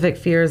specific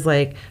fears like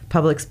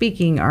public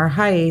speaking or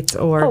heights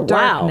or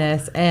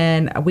darkness. Wow.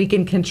 And we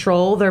can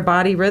control their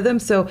body rhythm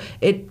so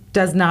it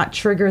does not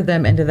trigger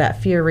them into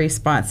that fear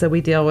response. So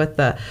we deal with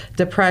the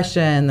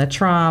depression, the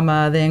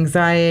trauma, the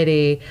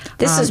anxiety.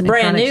 This is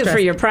brand new for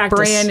your practice.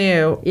 Brand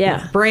new.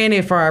 Yeah. Brand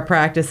new for our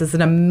practice. It's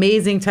an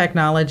amazing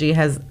technology,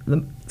 has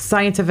the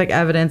scientific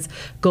evidence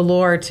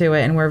galore to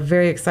it, and we're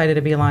very excited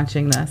to be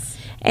launching this.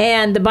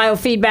 And the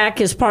biofeedback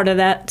is part of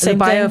that same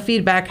thing? The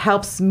biofeedback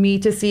helps me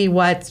to see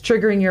what's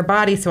triggering your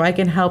body so I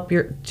can help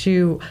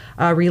to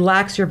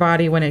relax your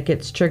body when it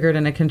gets triggered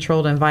in a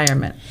controlled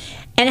environment.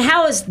 And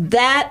how is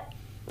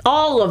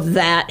all of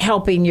that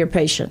helping your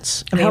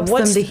patients? It helps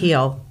them to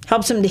heal.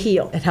 Helps them to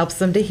heal. It helps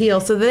them to heal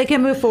so that they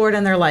can move forward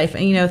in their life.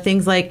 And,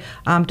 things like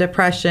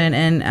depression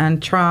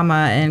and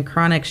trauma and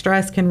chronic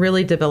stress can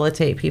really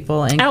debilitate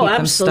people and keep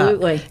them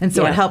stuck. And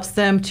so it helps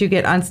them to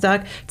get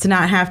unstuck, to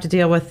not have to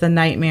deal with the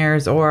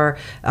nightmares or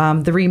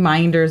the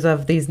reminders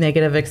of these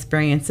negative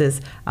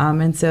experiences.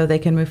 And so they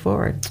can move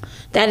forward.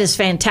 That is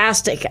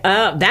fantastic.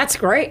 That's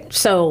great.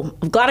 So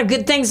a lot of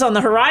good things on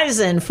the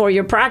horizon for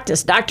your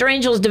practice.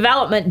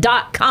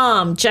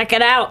 drangelsdevelopment.com. Check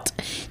it out.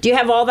 Do you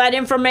have all that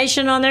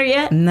information on there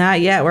yet?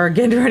 Not yet. We're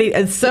getting ready.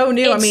 It's so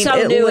new.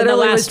 It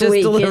literally was just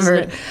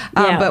delivered.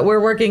 Yeah. But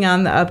we're working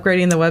on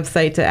upgrading the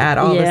website to add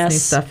all this new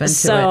stuff into it.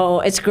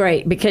 So it's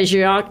great because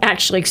you're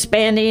actually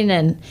expanding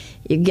and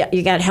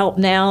you got help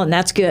now, and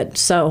that's good.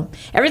 So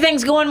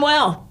everything's going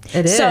well.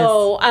 It is.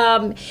 So,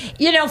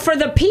 for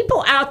the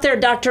people out there,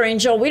 Dr.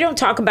 Angel, we don't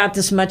talk about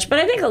this much, but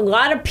I think a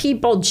lot of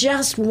people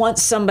just want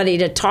somebody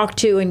to talk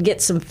to and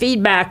get some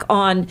feedback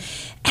on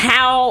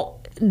how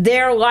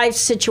their life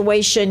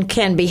situation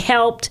can be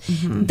helped.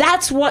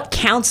 That's what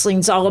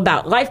counseling's all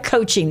about. Life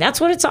coaching, that's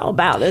what it's all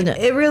about, isn't it?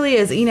 It really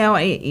is.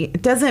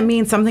 It doesn't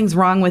mean something's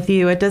wrong with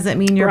you. It doesn't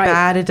mean you're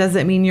bad. It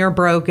doesn't mean you're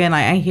broken.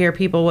 I hear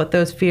people with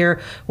those fear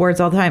words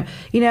all the time.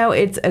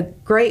 It's a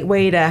great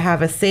way to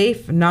have a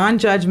safe,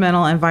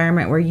 non-judgmental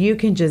environment where you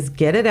can just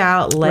get it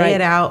out, lay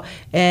it out,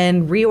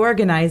 and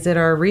reorganize it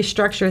or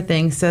restructure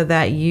things so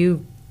that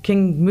you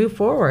can move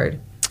forward.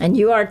 And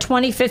you are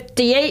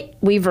 2058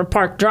 Weaver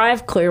Park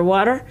Drive,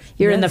 Clearwater.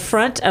 You're in the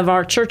front of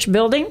our church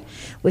building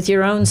with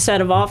your own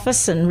set of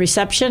office and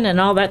reception and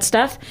all that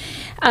stuff.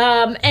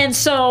 And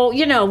so,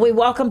 we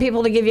welcome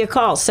people to give you a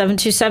call,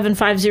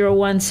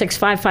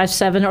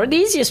 727-501-6557. Or the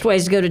easiest way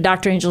is to go to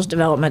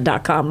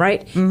drangelsdevelopment.com,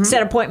 right?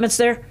 Set appointments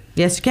there?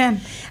 Yes, you can.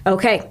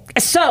 Okay.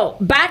 So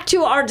back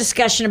to our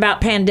discussion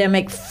about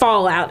pandemic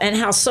fallout and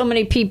how so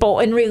many people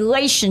in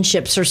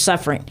relationships are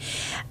suffering.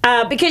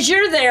 Because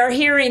you're there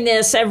hearing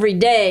this every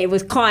day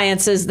with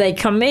clients as they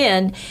come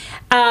in.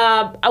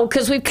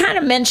 Because we've kind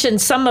of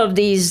mentioned some of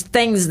these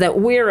things that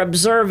we're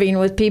observing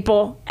with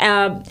people.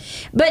 But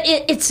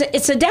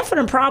it's a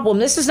definite problem.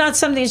 This is not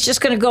something that's just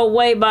going to go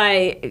away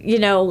by,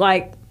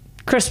 like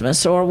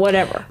Christmas or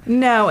whatever.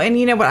 No, and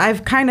what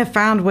I've kind of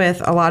found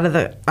with a lot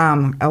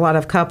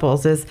of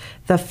couples is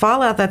the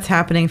fallout that's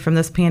happening from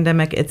this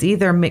pandemic. It's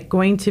either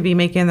going to be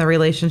making the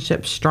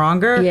relationship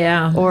stronger,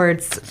 or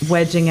it's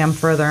wedging them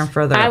further and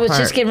further apart. I was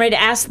just getting ready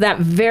to ask that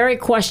very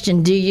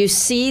question. Do you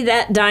see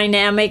that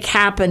dynamic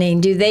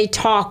happening? Do they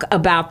talk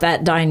about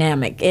that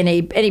dynamic?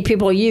 Any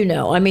people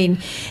I mean,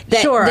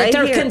 that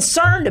they're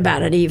concerned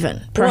about it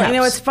even, perhaps.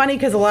 Well, it's funny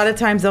because a lot of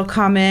times they'll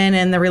come in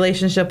and the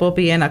relationship will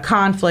be in a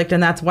conflict,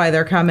 and that's why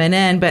they're coming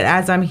in. But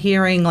as I'm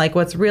hearing, like,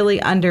 what's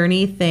really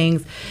underneath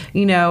things,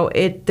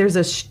 there's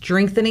a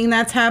strengthening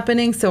that's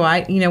happening. So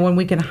when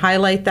we can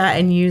highlight that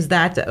and use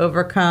that to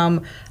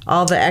overcome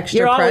all the extra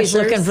You're always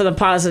pressures. looking for the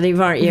positive,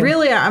 aren't you?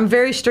 Really, I'm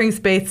very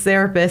strengths-based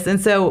therapist.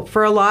 And so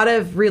for a lot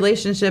of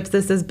relationships,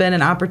 this has been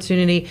an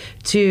opportunity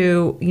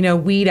to,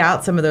 weed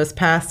out some of those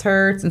past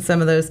hurts and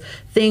some of those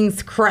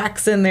things,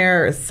 cracks in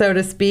there, so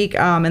to speak,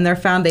 in their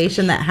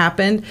foundation that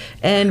happened,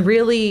 and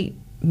really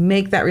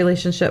make that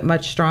relationship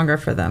much stronger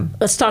for them.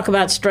 Let's talk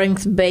about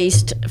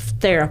strength-based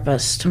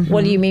therapist.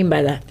 What do you mean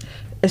by that?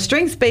 A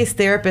strengths-based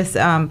therapist,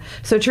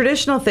 so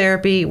traditional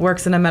therapy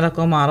works in a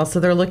medical model.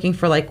 So they're looking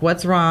for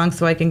what's wrong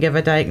so I can give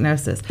a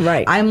diagnosis.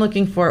 Right. I'm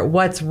looking for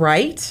what's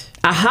right.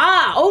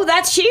 Aha. Oh,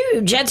 that's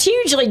huge. That's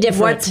hugely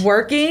different. What's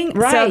working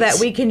so that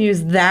we can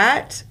use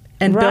that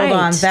and build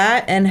on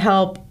that and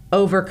help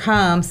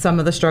overcome some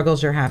of the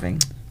struggles you're having.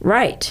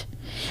 Right.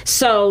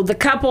 So the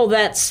couple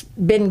that's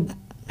been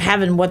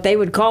having what they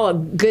would call a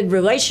good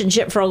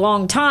relationship for a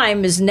long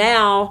time is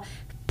now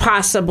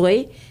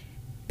possibly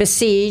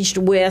besieged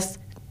with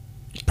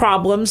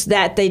problems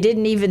that they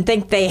didn't even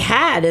think they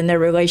had in their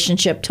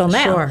relationship till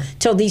now,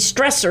 till these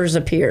stressors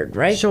appeared,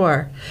 right?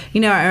 Sure.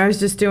 I was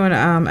just doing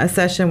a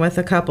session with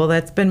a couple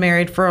that's been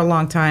married for a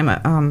long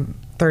time,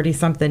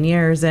 30-something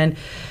years, and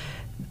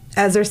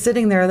as they're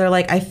sitting there, they're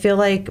like, I feel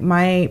like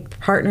my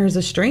partner is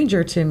a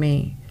stranger to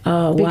me.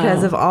 Oh,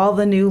 because of all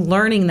the new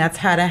learning that's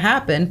had to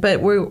happen.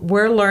 But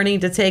we're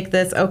learning to take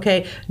this,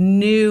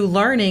 new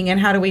learning,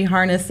 and how do we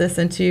harness this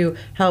into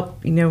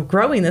help,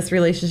 growing this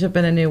relationship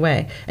in a new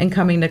way and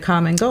coming to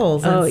common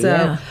goals.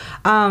 And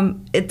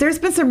there's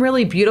been some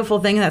really beautiful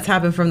thing that's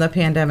happened from the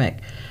pandemic.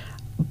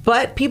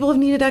 But people have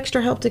needed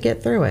extra help to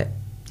get through it.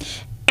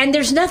 And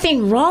there's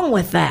nothing wrong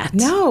with that.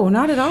 No,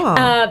 not at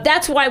all.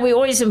 That's why we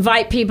always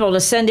invite people to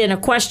send in a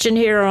question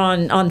here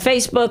on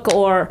Facebook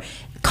or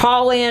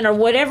call in or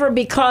whatever,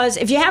 because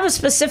if you have a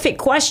specific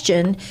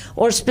question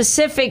or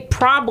specific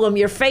problem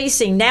you're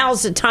facing,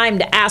 now's the time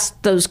to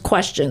ask those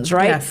questions,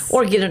 right? Yes.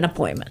 Or get an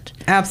appointment.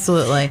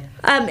 Absolutely.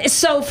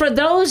 So for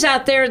those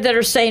out there that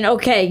are saying,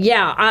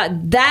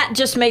 that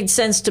just made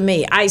sense to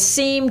me. I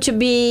seem to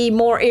be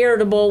more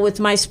irritable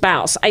with my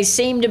spouse.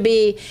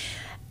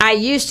 I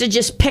used to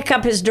just pick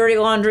up his dirty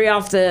laundry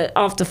off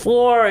the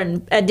floor,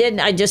 and I didn't.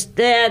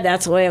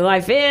 That's the way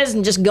life is,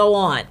 and just go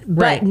on.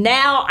 Right. But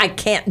now I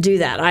can't do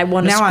that. I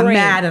want to scream. Now I'm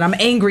mad and I'm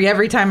angry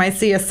every time I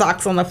see his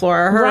socks on the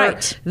floor, or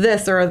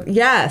this, or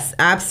yes,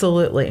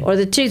 absolutely. Or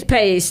the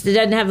toothpaste that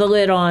doesn't have the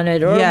lid on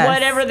it, or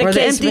whatever the case. Or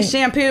the empty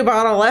shampoo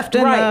bottle left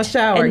in the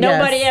shower. And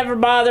nobody ever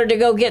bothered to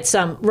go get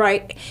some.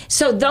 Right.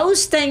 So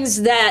those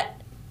things that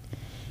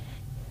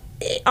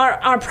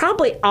are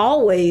probably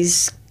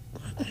always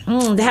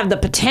have the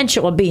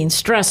potential of being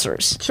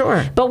stressors.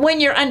 Sure. But when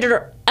you're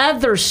under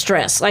other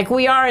stress, like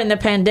we are in the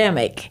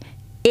pandemic,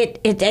 it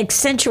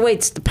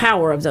accentuates the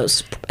power of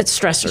those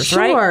stressors,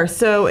 right? Sure.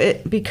 So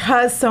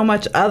because so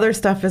much other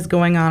stuff is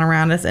going on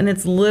around us, and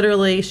it's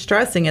literally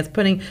stressing, it's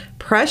putting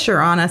pressure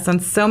on us on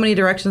so many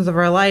directions of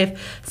our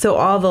life. So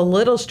all the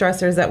little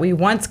stressors that we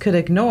once could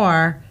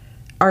ignore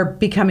are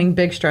becoming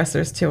big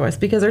stressors to us,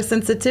 because our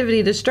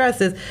sensitivity to stress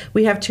is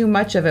we have too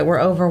much of it.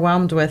 We're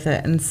overwhelmed with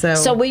it. And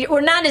so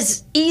we're not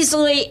as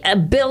easily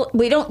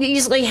we don't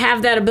easily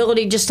have that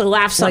ability just to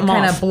laugh something off.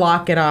 Kind of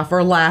block it off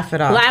or laugh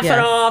it off. Laugh it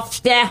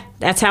off. Yeah,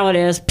 that's how it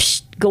is.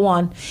 Psh, go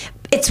on.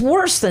 it's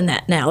worse than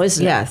that now,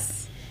 isn't it?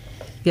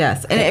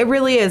 Yes, and it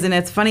really is. And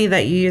it's funny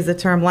that you use the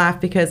term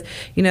laugh because,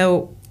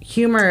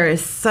 humor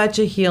is such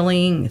a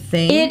healing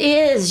thing. It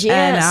is,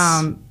 yes.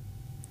 And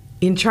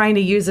in trying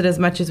to use it as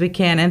much as we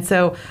can. And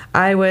so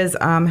I was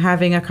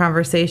having a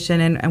conversation,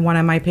 and one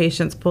of my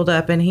patients pulled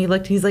up, and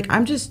he's like,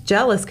 I'm just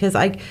jealous because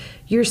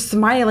you're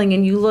smiling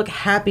and you look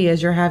happy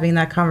as you're having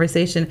that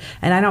conversation,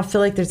 and I don't feel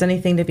like there's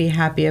anything to be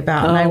happy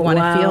about, and I want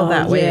to feel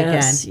that way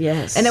again.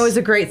 Yes. And it was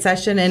a great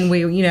session, and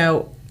we,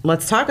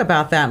 let's talk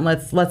about that, and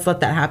let's let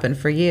that happen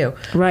for you.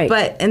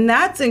 Right. And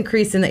that's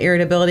increasing the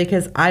irritability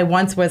because I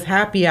once was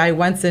happy. I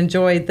once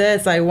enjoyed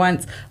this. I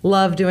once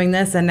loved doing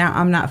this, and now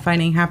I'm not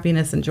finding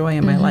happiness and joy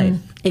in my life.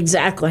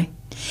 Exactly.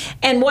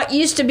 And what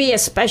used to be a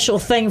special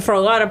thing for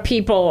a lot of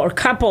people or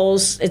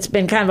couples, it's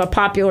been kind of a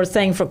popular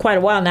thing for quite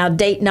a while now.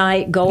 Date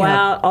night, go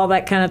out, all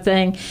that kind of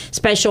thing.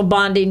 Special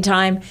bonding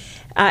time.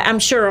 I'm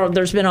sure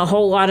there's been a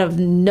whole lot of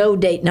no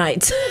date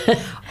nights. A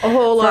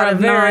whole lot of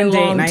very non-date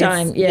long nights.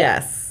 time. Yeah.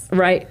 Yes.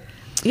 Right.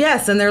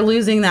 Yes, and they're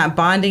losing that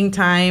bonding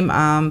time.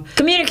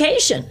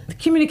 Communication.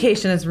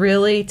 Communication has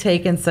really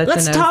taken such a nosedive.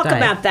 Let's talk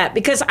about that,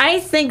 because I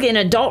think in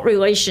adult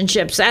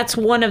relationships, that's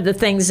one of the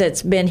things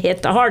that's been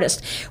hit the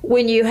hardest.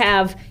 When you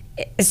have,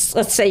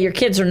 let's say your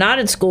kids are not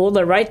in school,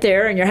 they're right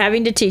there, and you're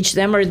having to teach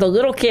them, or the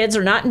little kids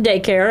are not in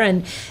daycare,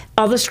 and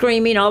all the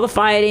screaming, all the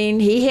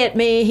fighting, he hit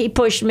me, he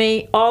pushed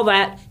me, all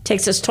that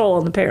takes its toll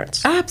on the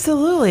parents.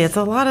 Absolutely. It's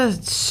a lot of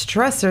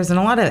stressors and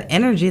a lot of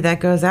energy that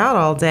goes out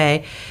all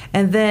day.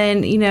 And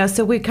then,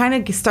 so we kind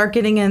of start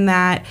getting in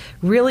that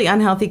really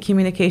unhealthy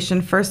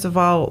communication. First of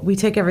all, we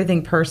take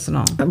everything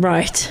personal.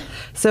 Right.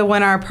 So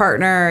when our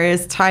partner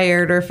is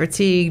tired or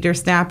fatigued or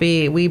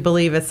snappy, we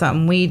believe it's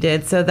something we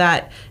did. So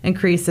that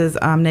increases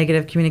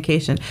negative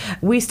communication.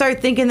 We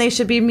start thinking they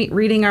should be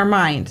reading our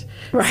mind.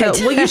 Right.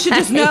 So, you should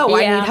just know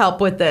I need help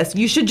with this.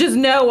 You should just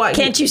know what.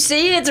 Can't you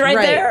see? It's right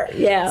there.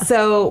 Yeah.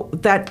 So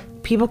that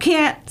people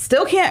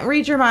still can't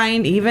read your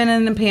mind, even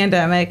in a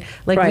pandemic.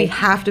 We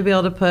have to be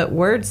able to put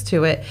words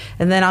to it.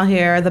 And then I'll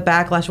hear the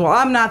backlash, well,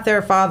 I'm not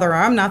their father, or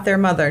I'm not their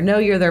mother. No,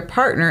 you're their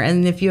partner.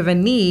 And if you have a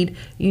need,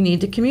 you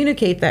need to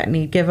communicate that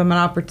need. Give them an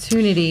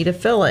opportunity to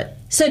fill it.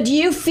 So do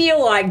you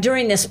feel like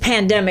during this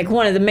pandemic,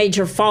 one of the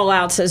major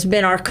fallouts has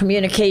been our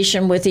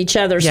communication with each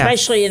other,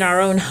 especially in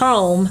our own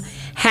home,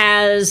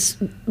 has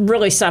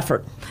really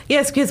suffered?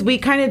 Yes, because we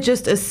kind of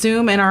just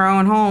assume in our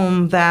own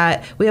home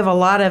that we have a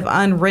lot of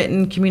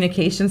unwritten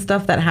communication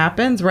stuff that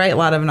happens, right? A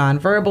lot of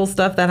nonverbal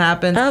stuff that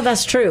happens. Oh,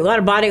 that's true. A lot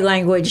of body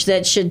language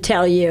that should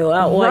tell you,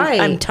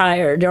 I'm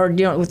tired, or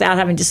without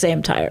having to say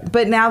I'm tired.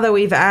 But now that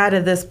we've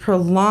added this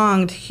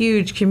prolonged,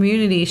 huge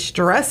community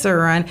stressor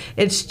run,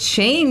 it's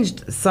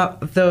changed some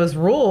of those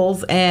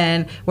rules,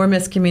 and we're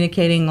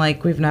miscommunicating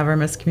like we've never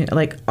miscommunicated,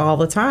 like all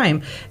the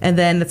time. And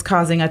then it's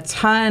causing a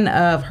ton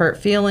of hurt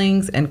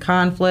feelings and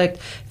conflict,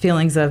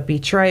 feelings of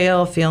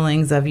betrayal,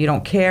 feelings of you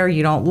don't care,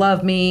 you don't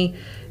love me,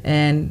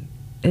 and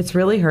it's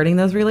really hurting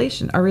our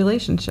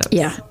relationships.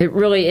 Yeah, it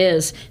really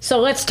is. So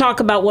let's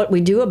talk about what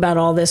we do about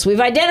all this. We've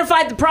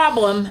identified the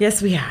problem.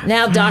 Yes, we have.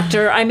 Now,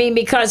 doctor,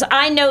 because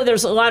I know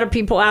there's a lot of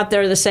people out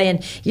there that are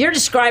saying, you're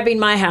describing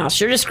my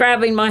house, you're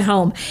describing my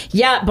home.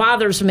 Yeah, it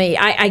bothers me.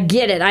 I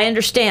get it. I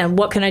understand.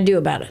 What can I do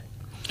about it?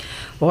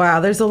 Wow,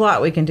 there's a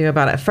lot we can do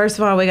about it. First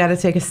of all, we got to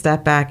take a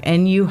step back,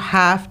 and you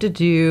have to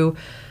do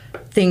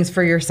things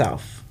for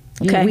yourself.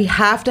 Okay. We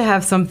have to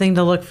have something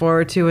to look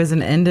forward to as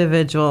an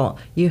individual.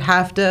 You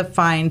have to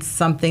find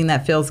something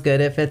that feels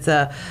good. If it's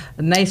a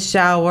nice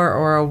shower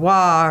or a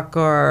walk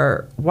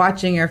or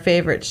watching your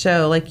favorite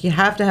show, you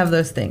have to have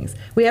those things.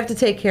 We have to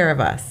take care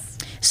of us.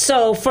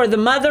 So for the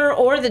mother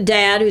or the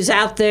dad who's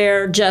out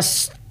there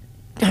just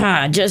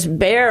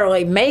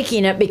barely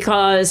making it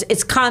because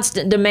it's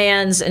constant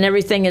demands and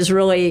everything is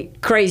really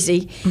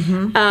crazy.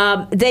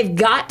 They've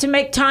got to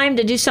make time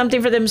to do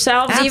something for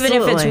themselves. Absolutely.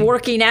 Even if it's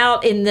working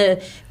out in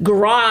the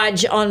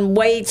garage on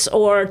weights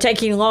or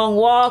taking long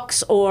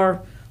walks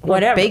or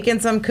whatever.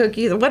 Baking some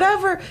cookies,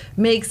 whatever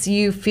makes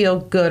you feel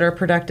good or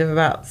productive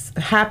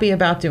happy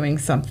about doing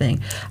something.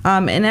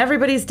 And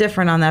everybody's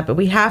different on that, but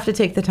we have to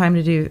take the time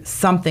to do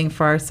something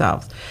for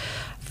ourselves,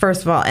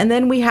 first of all. And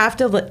then we have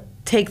to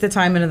take the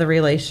time into the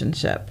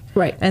relationship.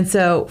 Right. And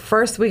so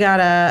first we got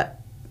to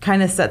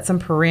kind of set some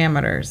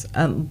parameters.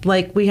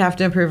 We have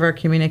to improve our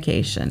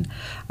communication.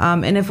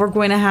 And if we're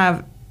going to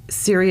have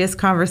serious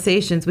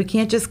conversations, we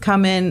can't just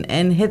come in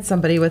and hit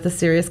somebody with a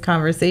serious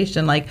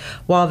conversation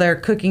while they're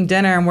cooking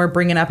dinner and we're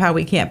bringing up how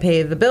we can't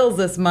pay the bills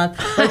this month.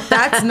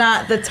 That's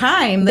not the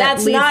time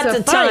that's leads not to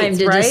the fights, time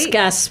to right?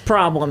 discuss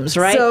problems,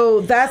 right?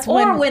 So that's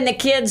when the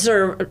kids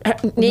are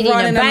needing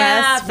a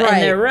bath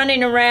and they're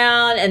running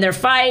around and they're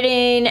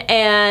fighting.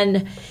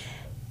 And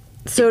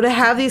so to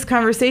have these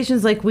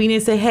conversations, we need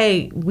to say,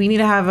 hey, we need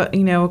to have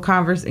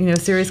a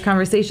serious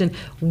conversation.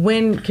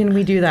 When can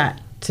we do that?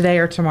 Today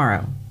or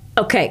tomorrow?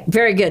 Okay,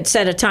 very good.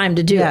 Set a time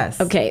to do it.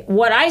 Okay,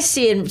 what I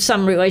see in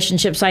some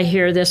relationships, I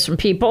hear this from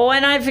people,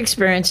 and I've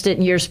experienced it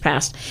in years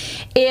past,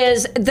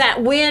 is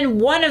that when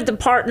one of the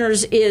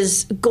partners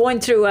is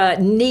going through a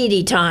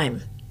needy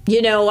time,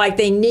 like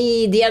they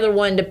need the other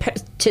one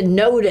to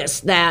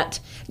notice that,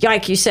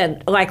 like you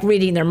said, like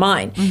reading their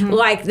mind,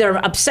 like they're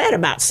upset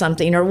about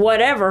something or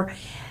whatever.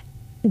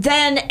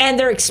 And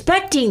they're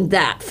expecting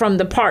that from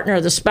the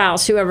partner, the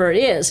spouse, whoever it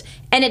is,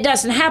 and it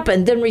doesn't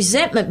happen, then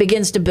resentment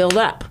begins to build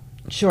up.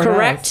 Sure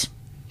Correct? does.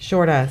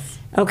 Sure does.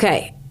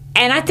 Okay.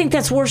 And I think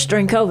that's worse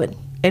during COVID.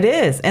 It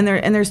is. And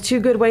there's two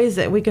good ways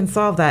that we can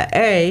solve that.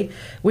 A,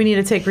 we need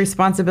to take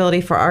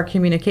responsibility for our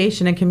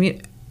communication and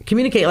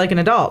communicate like an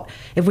adult.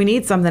 If we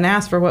need something,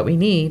 ask for what we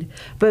need.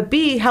 But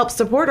B, help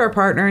support our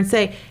partner and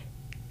say,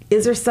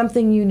 is there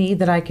something you need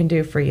that I can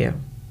do for you?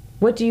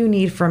 What do you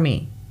need from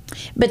me?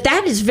 But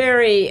that is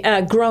very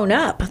grown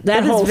up.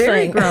 That whole thing.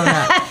 Very thing. grown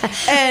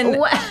up. And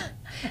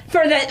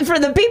for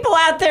the people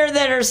out there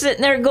that are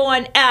sitting there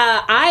going,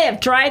 I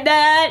have tried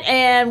that,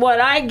 and what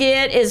I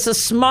get is a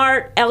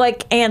smart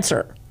aleck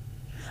answer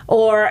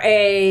or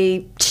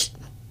a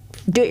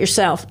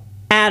do-it-yourself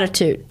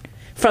attitude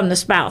from the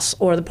spouse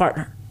or the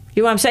partner.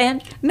 You know what I'm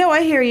saying? No,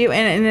 I hear you.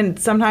 And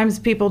sometimes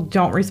people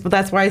don't respond.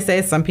 That's why I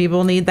say some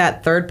people need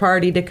that third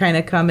party to kind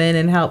of come in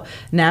and help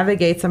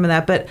navigate some of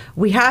that. But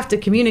we have to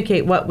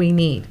communicate what we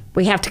need.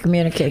 We have to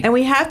communicate. And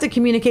we have to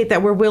communicate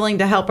that we're willing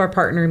to help our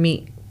partner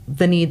meet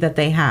the need that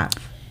they have.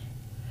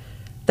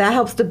 That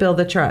helps to build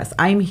the trust.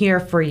 I'm here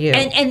for you.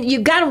 And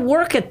you've got to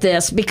work at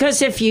this,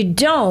 because if you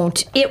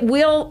don't, it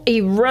will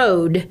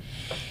erode.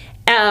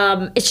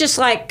 It's just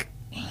like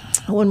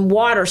when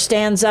water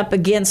stands up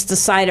against the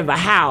side of a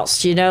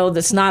house,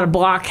 that's not a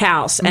block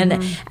house.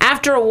 And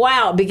after a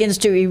while, it begins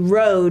to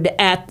erode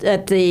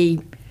at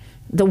the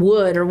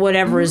wood or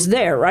whatever is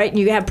there, right? And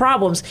you have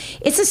problems.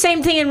 It's the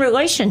same thing in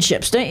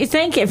relationships, don't you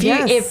think? If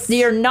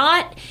you're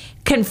not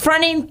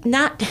confronting's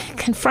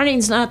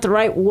not the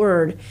right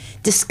word,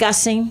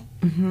 discussing,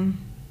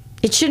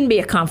 it shouldn't be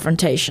a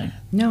confrontation.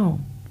 No.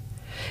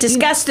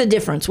 Discuss the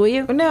difference, will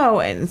you?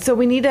 No. And so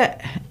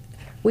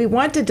we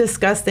want to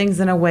discuss things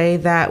in a way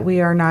that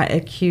we are not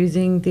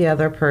accusing the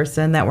other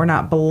person, that we're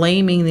not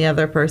blaming the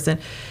other person.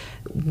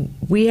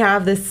 We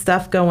have this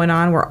stuff going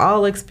on. We're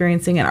all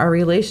experiencing it. Our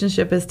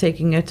relationship is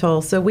taking a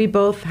toll. So we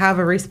both have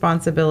a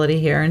responsibility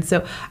here. And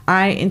so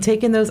in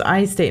taking those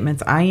I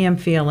statements, I am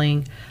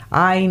feeling,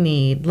 I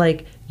need,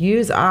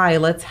 use I.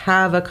 Let's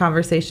have a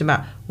conversation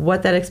about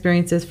what that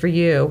experience is for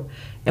you.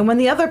 And when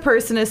the other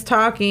person is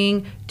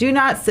talking, do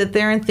not sit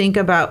there and think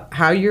about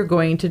how you're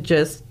going to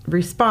just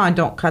respond.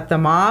 Don't cut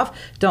them off.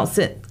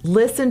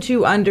 Listen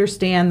to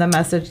understand the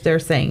message they're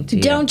saying to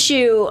you. Don't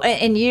you,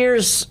 in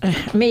years,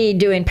 me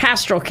doing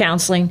pastoral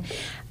counseling,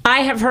 I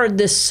have heard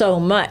this so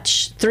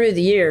much through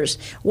the years.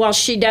 While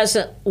she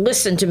doesn't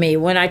listen to me,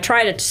 when I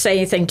try to say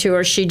anything to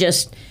her, she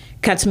just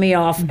cuts me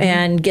off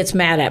and gets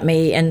mad at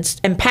me and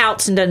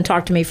pouts and doesn't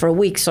talk to me for a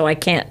week, so I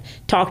can't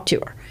talk to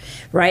her.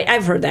 Right,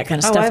 I've heard that kind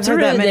of stuff. I've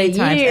heard that many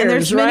times. Years, and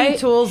there's many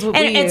tools we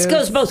use. It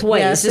goes both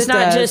ways. Yes, it's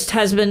not just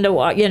husband to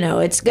walk.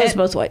 It goes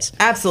both ways.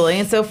 Absolutely.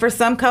 And so for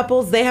some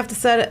couples, they have to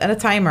set a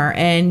timer,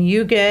 and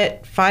you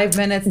get 5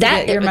 minutes to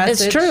get your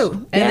message. It's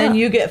true. And then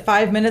you get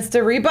 5 minutes to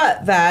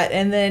rebut that,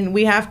 and then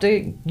we have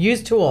to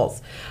use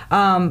tools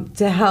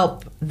to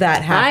help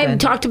that happen. I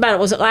talked about it.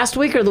 Was it last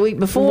week or the week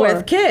before?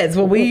 With kids.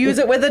 Well, we use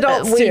it with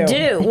adults too. We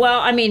do. Well,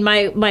 I mean,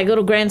 my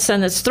little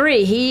grandson that's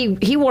 3,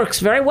 he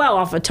works very well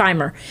off a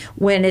timer.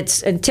 When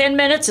it's in 10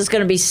 minutes, it's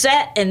going to be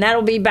set, and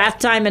that'll be bath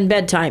time and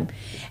bedtime.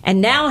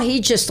 And now he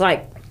just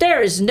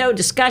there is no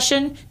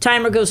discussion.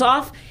 Timer goes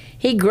off.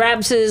 He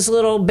grabs his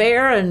little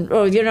bear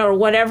or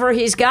whatever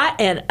he's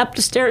got, and up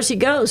the stairs he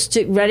goes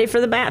ready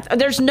for the bath.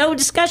 There's no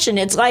discussion.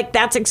 It's like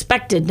that's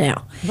expected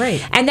now.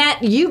 Right. And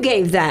that you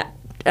gave that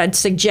a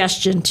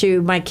suggestion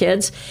to my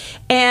kids,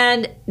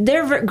 and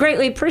they're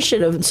greatly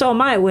appreciative, and so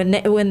am I when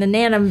the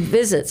Nana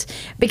visits,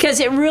 because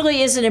it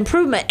really is an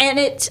improvement.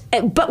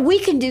 But we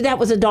can do that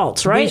with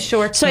adults, right? We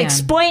sure can. So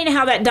explain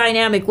how that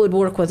dynamic would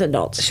work with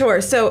adults.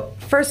 Sure. So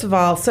first of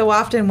all, so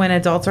often when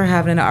adults are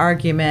having an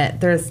argument,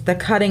 there's the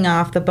cutting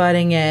off, the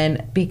butting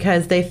in,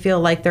 because they feel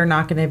like they're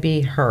not going to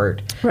be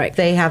heard. Right.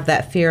 They have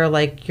that fear,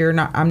 like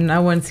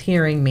no one's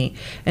hearing me,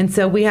 and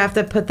so we have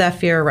to put that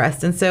fear at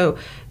rest. And so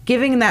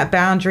giving that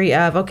boundary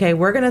of, okay,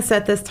 we're going to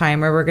set this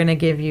timer. We're going to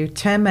give you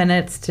 10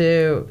 minutes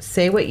to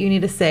say what you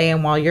need to say.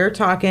 And while you're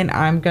talking,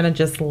 I'm going to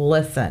just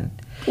listen.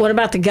 What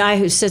about the guy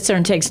who sits there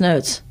and takes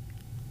notes?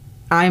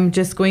 I'm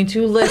just going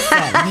to listen.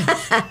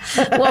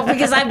 Well,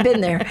 because I've been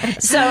there.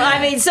 So,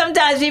 I mean,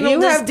 sometimes people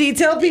have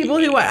detailed people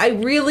who I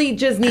really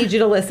just need you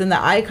to listen.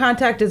 The eye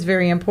contact is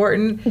very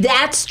important.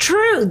 That's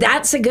true.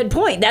 That's a good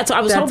point.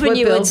 I was hoping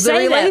you would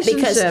say that,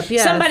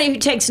 because somebody who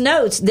takes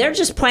notes, they're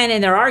just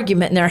planning their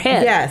argument in their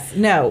head. Yes.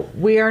 No,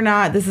 we are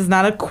not. This is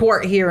not a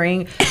court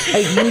hearing.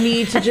 You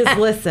need to just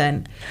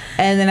listen.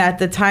 And then at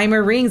the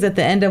timer rings at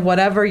the end of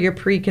whatever your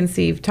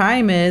preconceived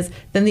time is,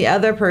 then the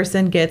other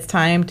person gets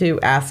time to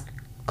ask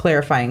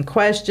clarifying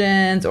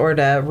questions or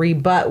to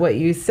rebut what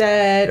you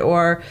said,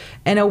 or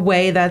in a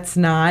way that's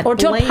not or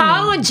to blaming.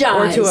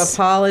 apologize. Or to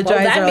apologize. Well,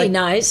 that'd or be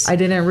nice. I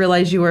didn't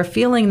realize you were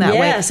feeling that way.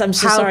 Yes, I'm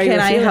so sorry How you can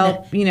were I feeling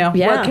help? it. You know,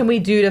 Yeah. what can we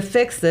do to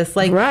fix this?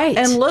 Like, Right.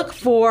 and look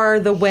for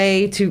the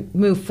way to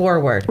move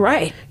forward.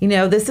 Right. You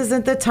know, this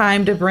isn't the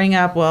time to bring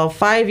up, well,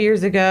 5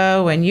 years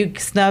ago when you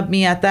snubbed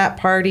me at that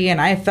party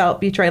and I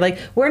felt betrayed. Like,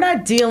 we're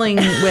not dealing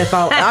with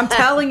all. I'm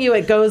telling you,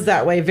 it goes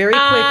that way very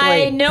quickly.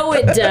 I know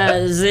it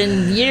does.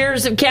 In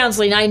years of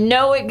counseling, I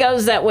know it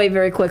goes that way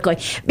very quickly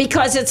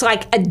because it's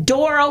like a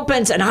door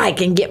opens and I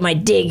can get my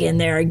dig in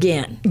there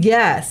again.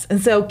 Yes. And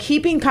so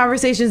keeping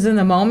conversations in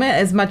the moment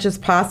as much as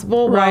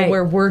possible Right. while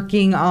we're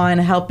working on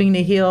helping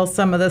to heal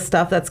some of the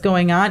stuff that's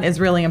going on is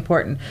really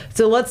important.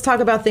 So let's talk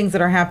about things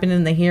that are happening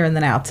in the here and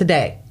the now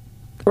today.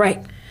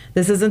 Right.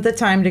 This isn't the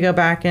time to go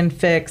back and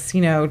fix,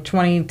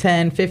 20,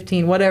 10,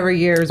 15, whatever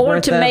years Or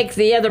worth to of make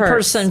the other hurts.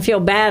 person feel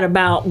bad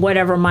about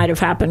whatever might have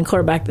happened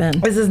clear back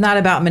then. This is not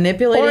about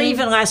manipulating. Or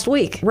even last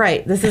week.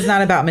 Right. This is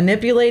not about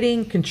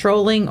manipulating,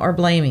 controlling, or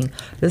blaming.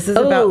 This is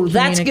about Oh,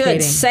 that's communicating.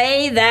 good.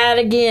 Say that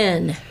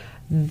again.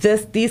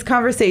 These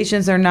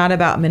conversations are not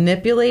about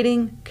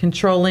manipulating,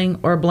 controlling,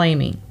 or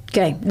blaming.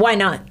 Okay. Why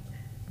not?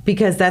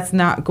 Because that's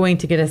not going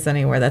to get us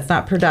anywhere. That's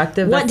not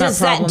productive. What That's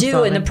does not that problem do in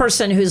solving. the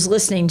person who's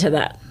listening to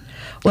that?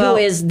 Well,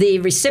 who is the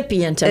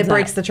recipient of It that?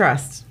 breaks the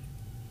trust.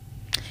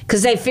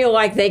 Because they feel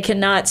like they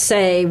cannot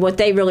say what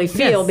they really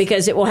feel Yes.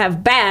 because it will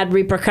have bad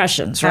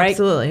repercussions, right?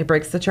 Absolutely. It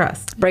breaks the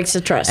trust. Breaks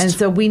the trust. And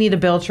so we need to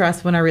build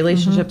trust when our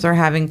relationships are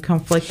having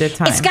conflicted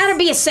times. It's got to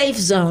be a safe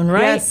zone,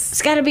 right? Yes.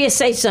 It's got to be a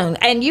safe zone.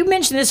 And you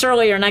mentioned this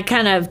earlier, and I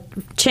kind of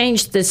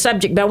changed the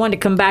subject, but I wanted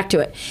to come back to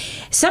it.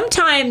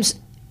 Sometimes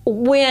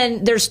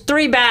when there's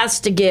 3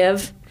 baths to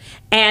give,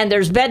 and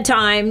there's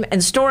bedtime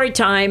and story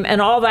time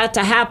and all that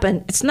to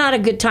happen, it's not a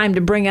good time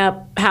to bring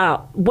up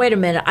wait a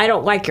minute, I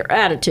don't like your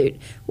attitude.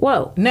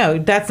 Whoa. No,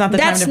 that's not the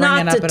time That's to bring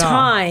not it up the at all.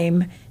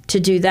 time to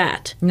do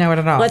that. No, not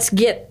at all. Let's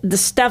get the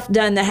stuff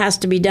done that has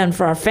to be done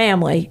for our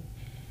family.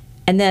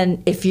 And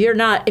then if you're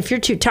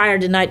too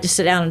tired tonight to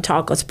sit down and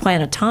talk, let's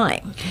plan a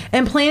time.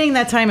 And planning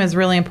that time is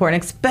really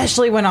important,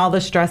 especially when all the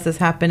stress is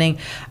happening.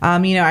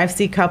 I've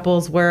seen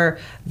couples where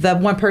the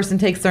one person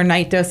takes their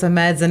night dose of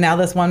meds, and now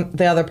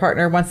the other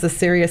partner wants a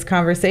serious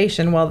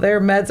conversation. Well, their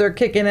meds are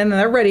kicking in and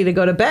they're ready to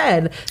go to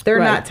bed. They're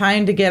Right. not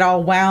time to get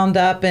all wound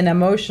up and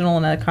emotional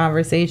in a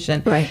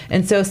conversation. Right.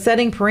 And so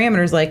setting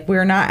parameters, like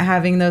we're not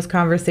having those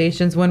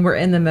conversations when we're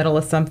in the middle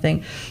of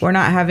something. We're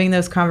not having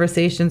those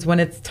conversations when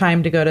it's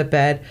time to go to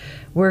bed.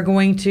 We're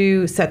going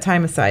to set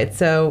time aside.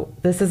 So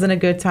this isn't a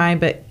good time,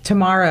 but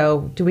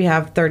tomorrow, do we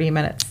have 30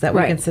 minutes that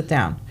we Right. can sit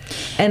down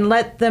and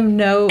let them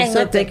know so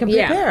that they can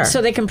prepare? Yeah,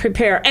 so they can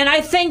prepare. And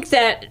I think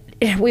that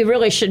we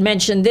really should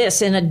mention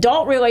this in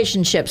adult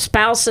relationships,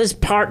 spouses,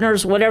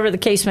 partners, whatever the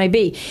case may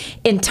be.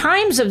 In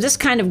times of this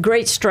kind of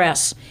great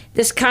stress,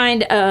 this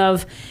kind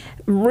of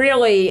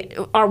really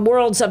our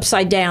world's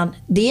upside down,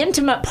 the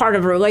intimate part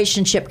of a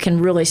relationship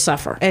can really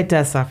suffer. It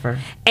does suffer.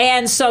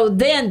 And so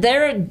then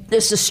there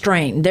is a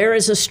strain. There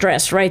is a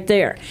stress right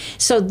there.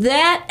 So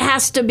that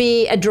has to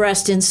be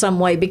addressed in some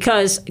way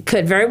because it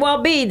could very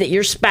well be that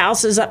your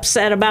spouse is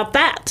upset about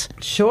that.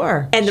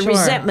 Sure. And the sure.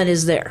 resentment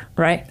is there,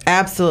 right?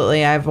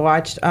 Absolutely. I've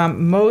watched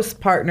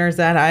most partners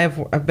that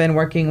I've been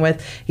working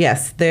with,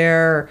 yes,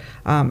 their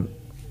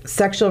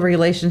sexual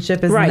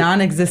relationship is Right.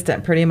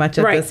 non-existent pretty much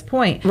at Right. this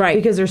point. Right.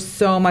 Because there's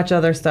so much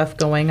other stuff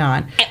going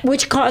on.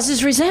 Which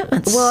causes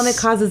resentments. Well, and it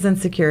causes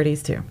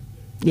insecurities too.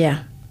 Yeah.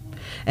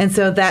 And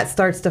so that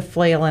starts to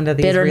flail into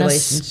these Bitterness.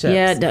 relationships.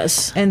 Yeah, it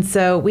does. And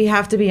so we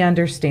have to be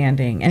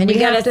understanding, and And we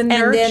you have got to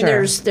nurture. and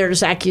then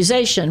there's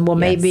accusation. Well,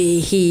 maybe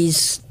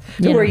he's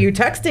Who are you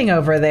texting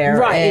over there?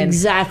 right, And-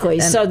 exactly.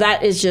 and- So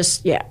that is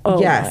just oh,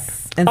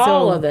 yes. And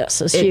all so of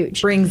this is it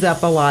huge. brings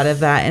up a lot of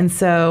that. And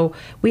so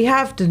we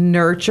have to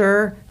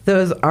nurture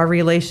our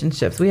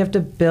relationships. We have to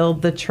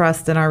build the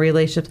trust in our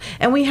relationships.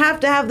 And we have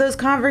to have those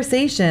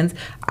conversations.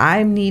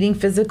 I'm needing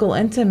physical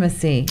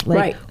intimacy. Like,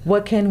 Right.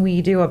 what can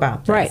we do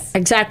about this? Right,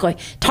 exactly.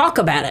 Talk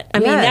about it. I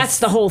mean, Yes. that's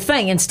the whole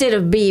thing. Instead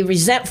of be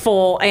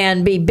resentful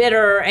and be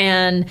bitter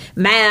and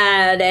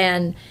mad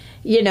and,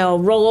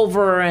 roll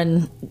over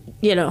and,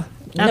 no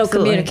Absolutely.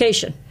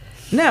 communication.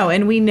 No,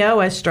 and we know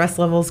as stress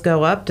levels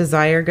go up,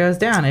 desire goes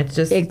down. It's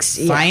just Yeah.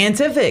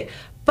 scientific.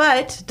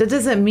 But that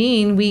doesn't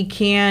mean we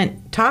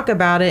can't talk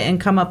about it and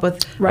come up with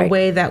a Right.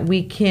 way that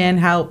we can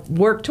help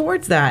work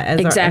towards that as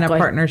in a Exactly.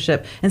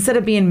 partnership, instead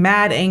of being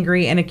mad,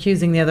 angry, and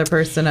accusing the other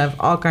person of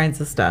all kinds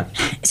of stuff.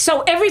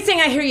 So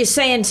everything I hear you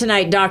saying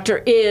tonight,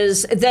 Doctor,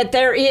 is that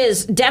there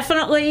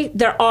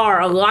are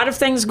a lot of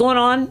things going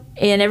on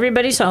in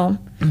everybody's home.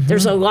 Mm-hmm.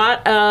 There's a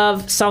lot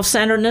of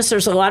self-centeredness.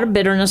 There's a lot of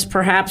bitterness,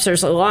 perhaps.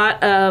 There's a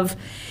lot of,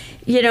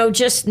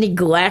 just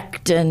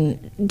neglect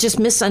and just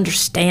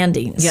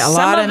misunderstandings. Yeah, a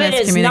lot of it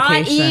is not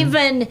miscommunication.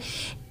 even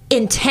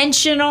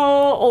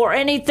intentional or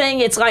anything.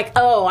 It's like,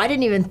 oh, I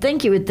didn't even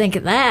think you would think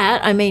of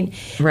that. I mean,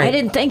 Right. I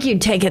didn't think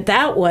you'd take it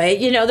that way.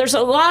 There's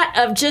a lot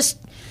of just,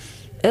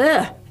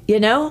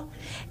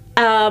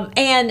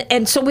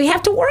 And so we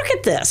have to work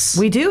at this.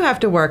 We do have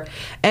to work,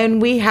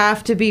 and we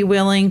have to be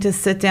willing to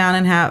sit down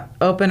and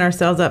open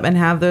ourselves up and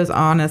have those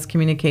honest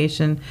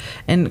communication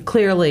and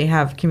clearly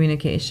have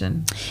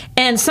communication.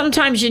 And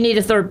sometimes you need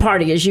a third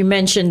party, as you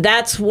mentioned.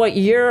 That's what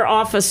your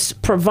office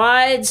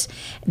provides.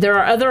 There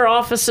are other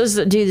offices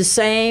that do the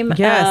same.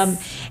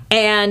 Yes.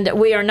 And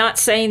we are not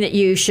saying that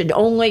you should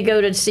only go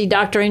to see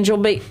Dr. Angel,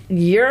 but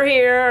you're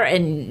here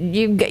and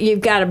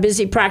you've got a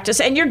busy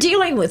practice and you're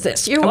dealing with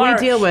this. We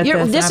deal with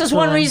this. This is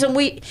one reason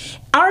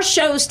our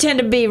shows tend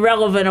to be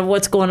relevant of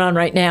what's going on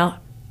right now.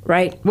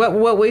 Right.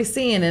 What we've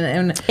seen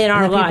in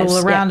our the lives,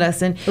 people around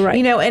us. And,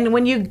 and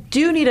when you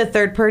do need a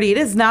third party, it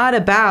is not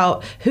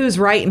about who's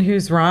right and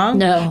who's wrong.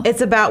 No.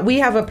 It's about we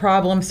have a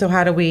problem, so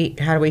how do we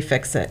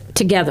fix it?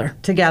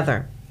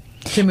 Together.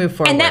 To move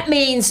forward. And that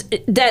means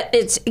that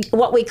it's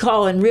what we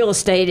call in real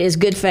estate is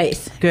good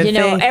faith. Good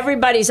faith.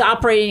 Everybody's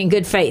operating in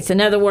good faith. In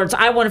other words,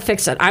 I want to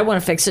fix it. I want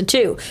to fix it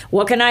too.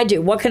 What can I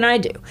do? What can I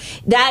do?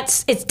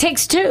 It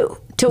takes two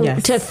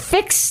to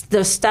fix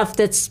the stuff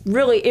that's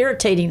really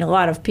irritating a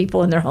lot of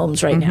people in their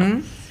homes right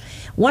now.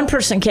 One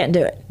person can't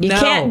do it. You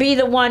can't be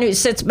the one who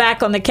sits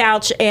back on the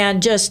couch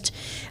and just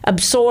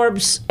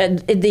absorbs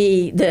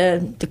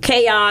the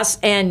chaos,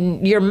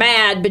 and you're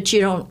mad, but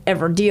you don't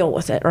ever deal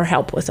with it or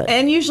help with it.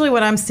 And usually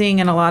what I'm seeing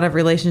in a lot of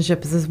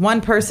relationships is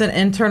one person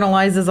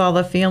internalizes all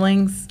the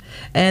feelings,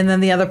 and then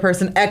the other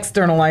person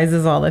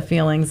externalizes all the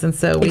feelings. And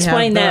so we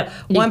have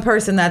one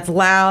person that's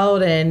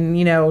loud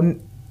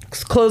and,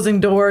 closing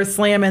doors,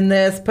 slamming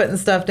this, putting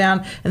stuff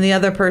down, and the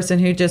other person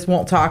who just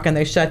won't talk and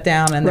they shut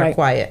down and they're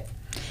quiet.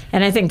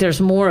 And I think there's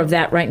more of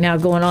that right now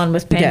going on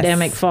with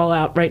pandemic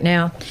fallout right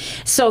now.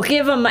 So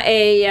give them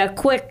a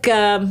quick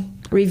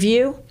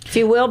review, if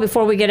you will,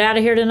 before we get out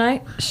of here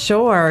tonight.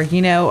 Sure.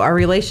 Our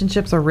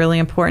relationships are really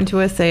important to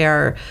us. They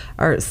are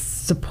our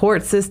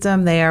support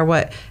system. They are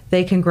what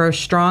they can grow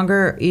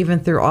stronger even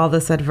through all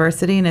this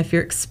adversity. And if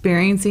you're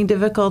experiencing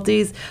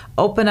difficulties,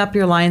 open up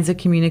your lines of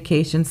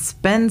communication.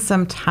 Spend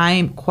some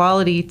time,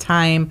 quality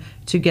time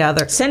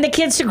together. Send the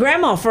kids to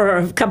grandma for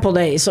a couple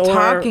days. Or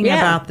talking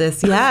about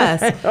this,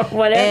 yes.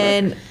 Whatever.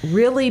 And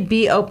really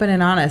be open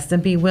and honest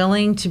and be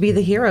willing to be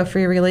the hero for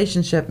your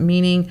relationship,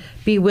 meaning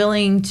be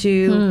willing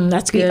to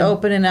be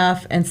open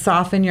enough and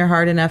soften your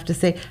heart enough to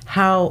say,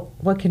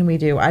 what can we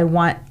do?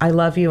 I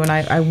love you and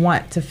I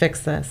want to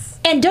fix this.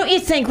 And don't you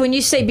think when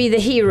you say be the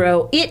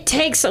hero, it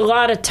takes a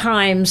lot of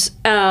times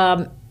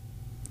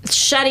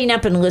shutting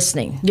up and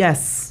listening?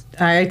 Yes.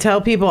 I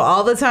tell people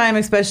all the time,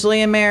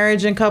 especially in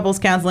marriage and couples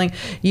counseling,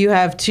 you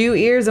have 2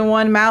 ears and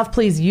 1 mouth.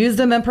 Please use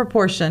them in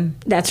proportion.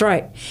 That's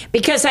right.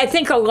 Because I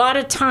think a lot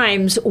of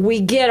times we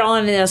get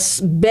on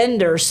this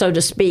bender, so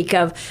to speak,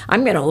 of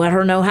I'm going to let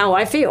her know how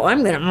I feel.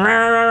 I'm going to,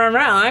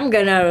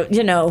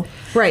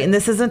 Right. And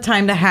this isn't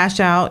time to hash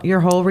out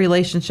your whole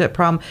relationship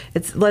problem.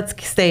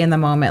 Let's stay in the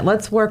moment.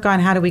 Let's work on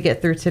how do we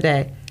get through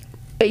today.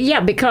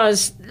 Yeah,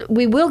 because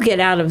we will get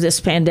out of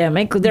this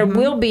pandemic. There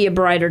will be a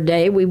brighter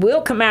day. We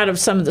will come out of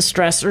some of the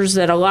stressors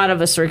that a lot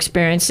of us are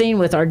experiencing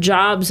with our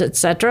jobs,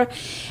 etc.,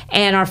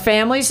 and our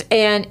families,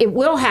 and it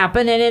will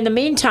happen. And in the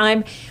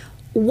meantime,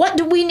 what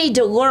do we need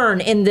to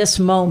learn in this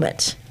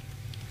moment?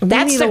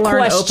 That's the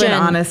question. Open,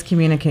 honest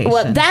communication.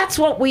 Well, that's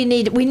what we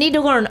need. We need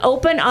to learn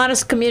open,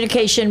 honest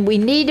communication. We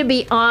need to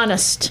be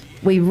honest.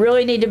 We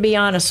really need to be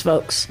honest,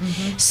 folks.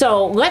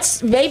 So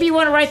maybe you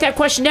want to write that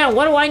question down.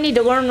 What do I need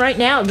to learn right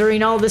now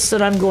during all this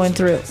that I'm going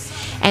through?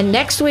 And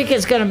next week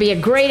is going to be a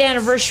great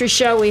anniversary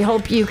show. We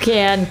hope you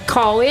can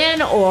call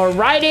in or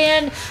write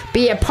in,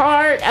 be a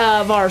part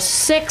of our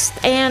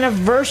 6th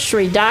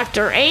anniversary,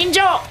 Dr.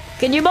 Angel.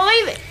 Can you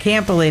believe it?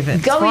 Can't believe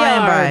it. Go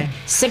Yard.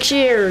 6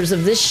 years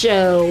of this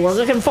show. We're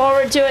looking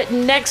forward to it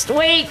next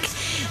week.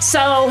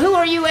 So who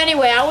are you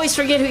anyway? I always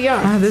forget who you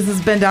are. This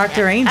has been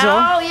Dr. Angel.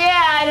 Oh,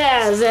 yeah, it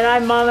has. And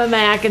I'm Mama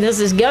Mac, and this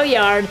is Go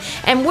Yard.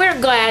 And we're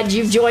glad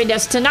you've joined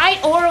us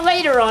tonight or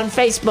later on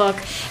Facebook.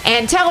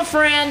 And tell a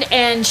friend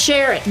and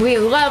share it. We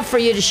love for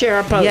you to share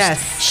our post.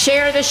 Yes.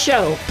 Share the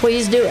show.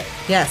 Please do it.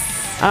 Yes.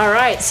 All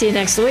right. See you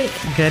next week.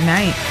 Good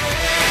night.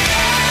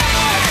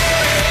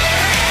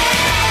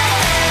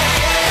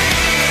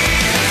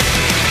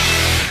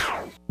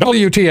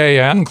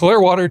 WTAN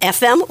Clearwater,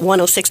 FM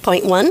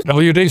 106.1,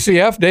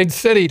 WDCF Dade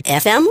City,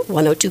 FM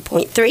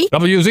 102.3,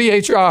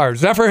 WZHR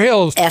Zephyr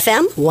Hills,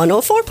 FM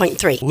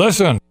 104.3.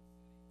 Listen.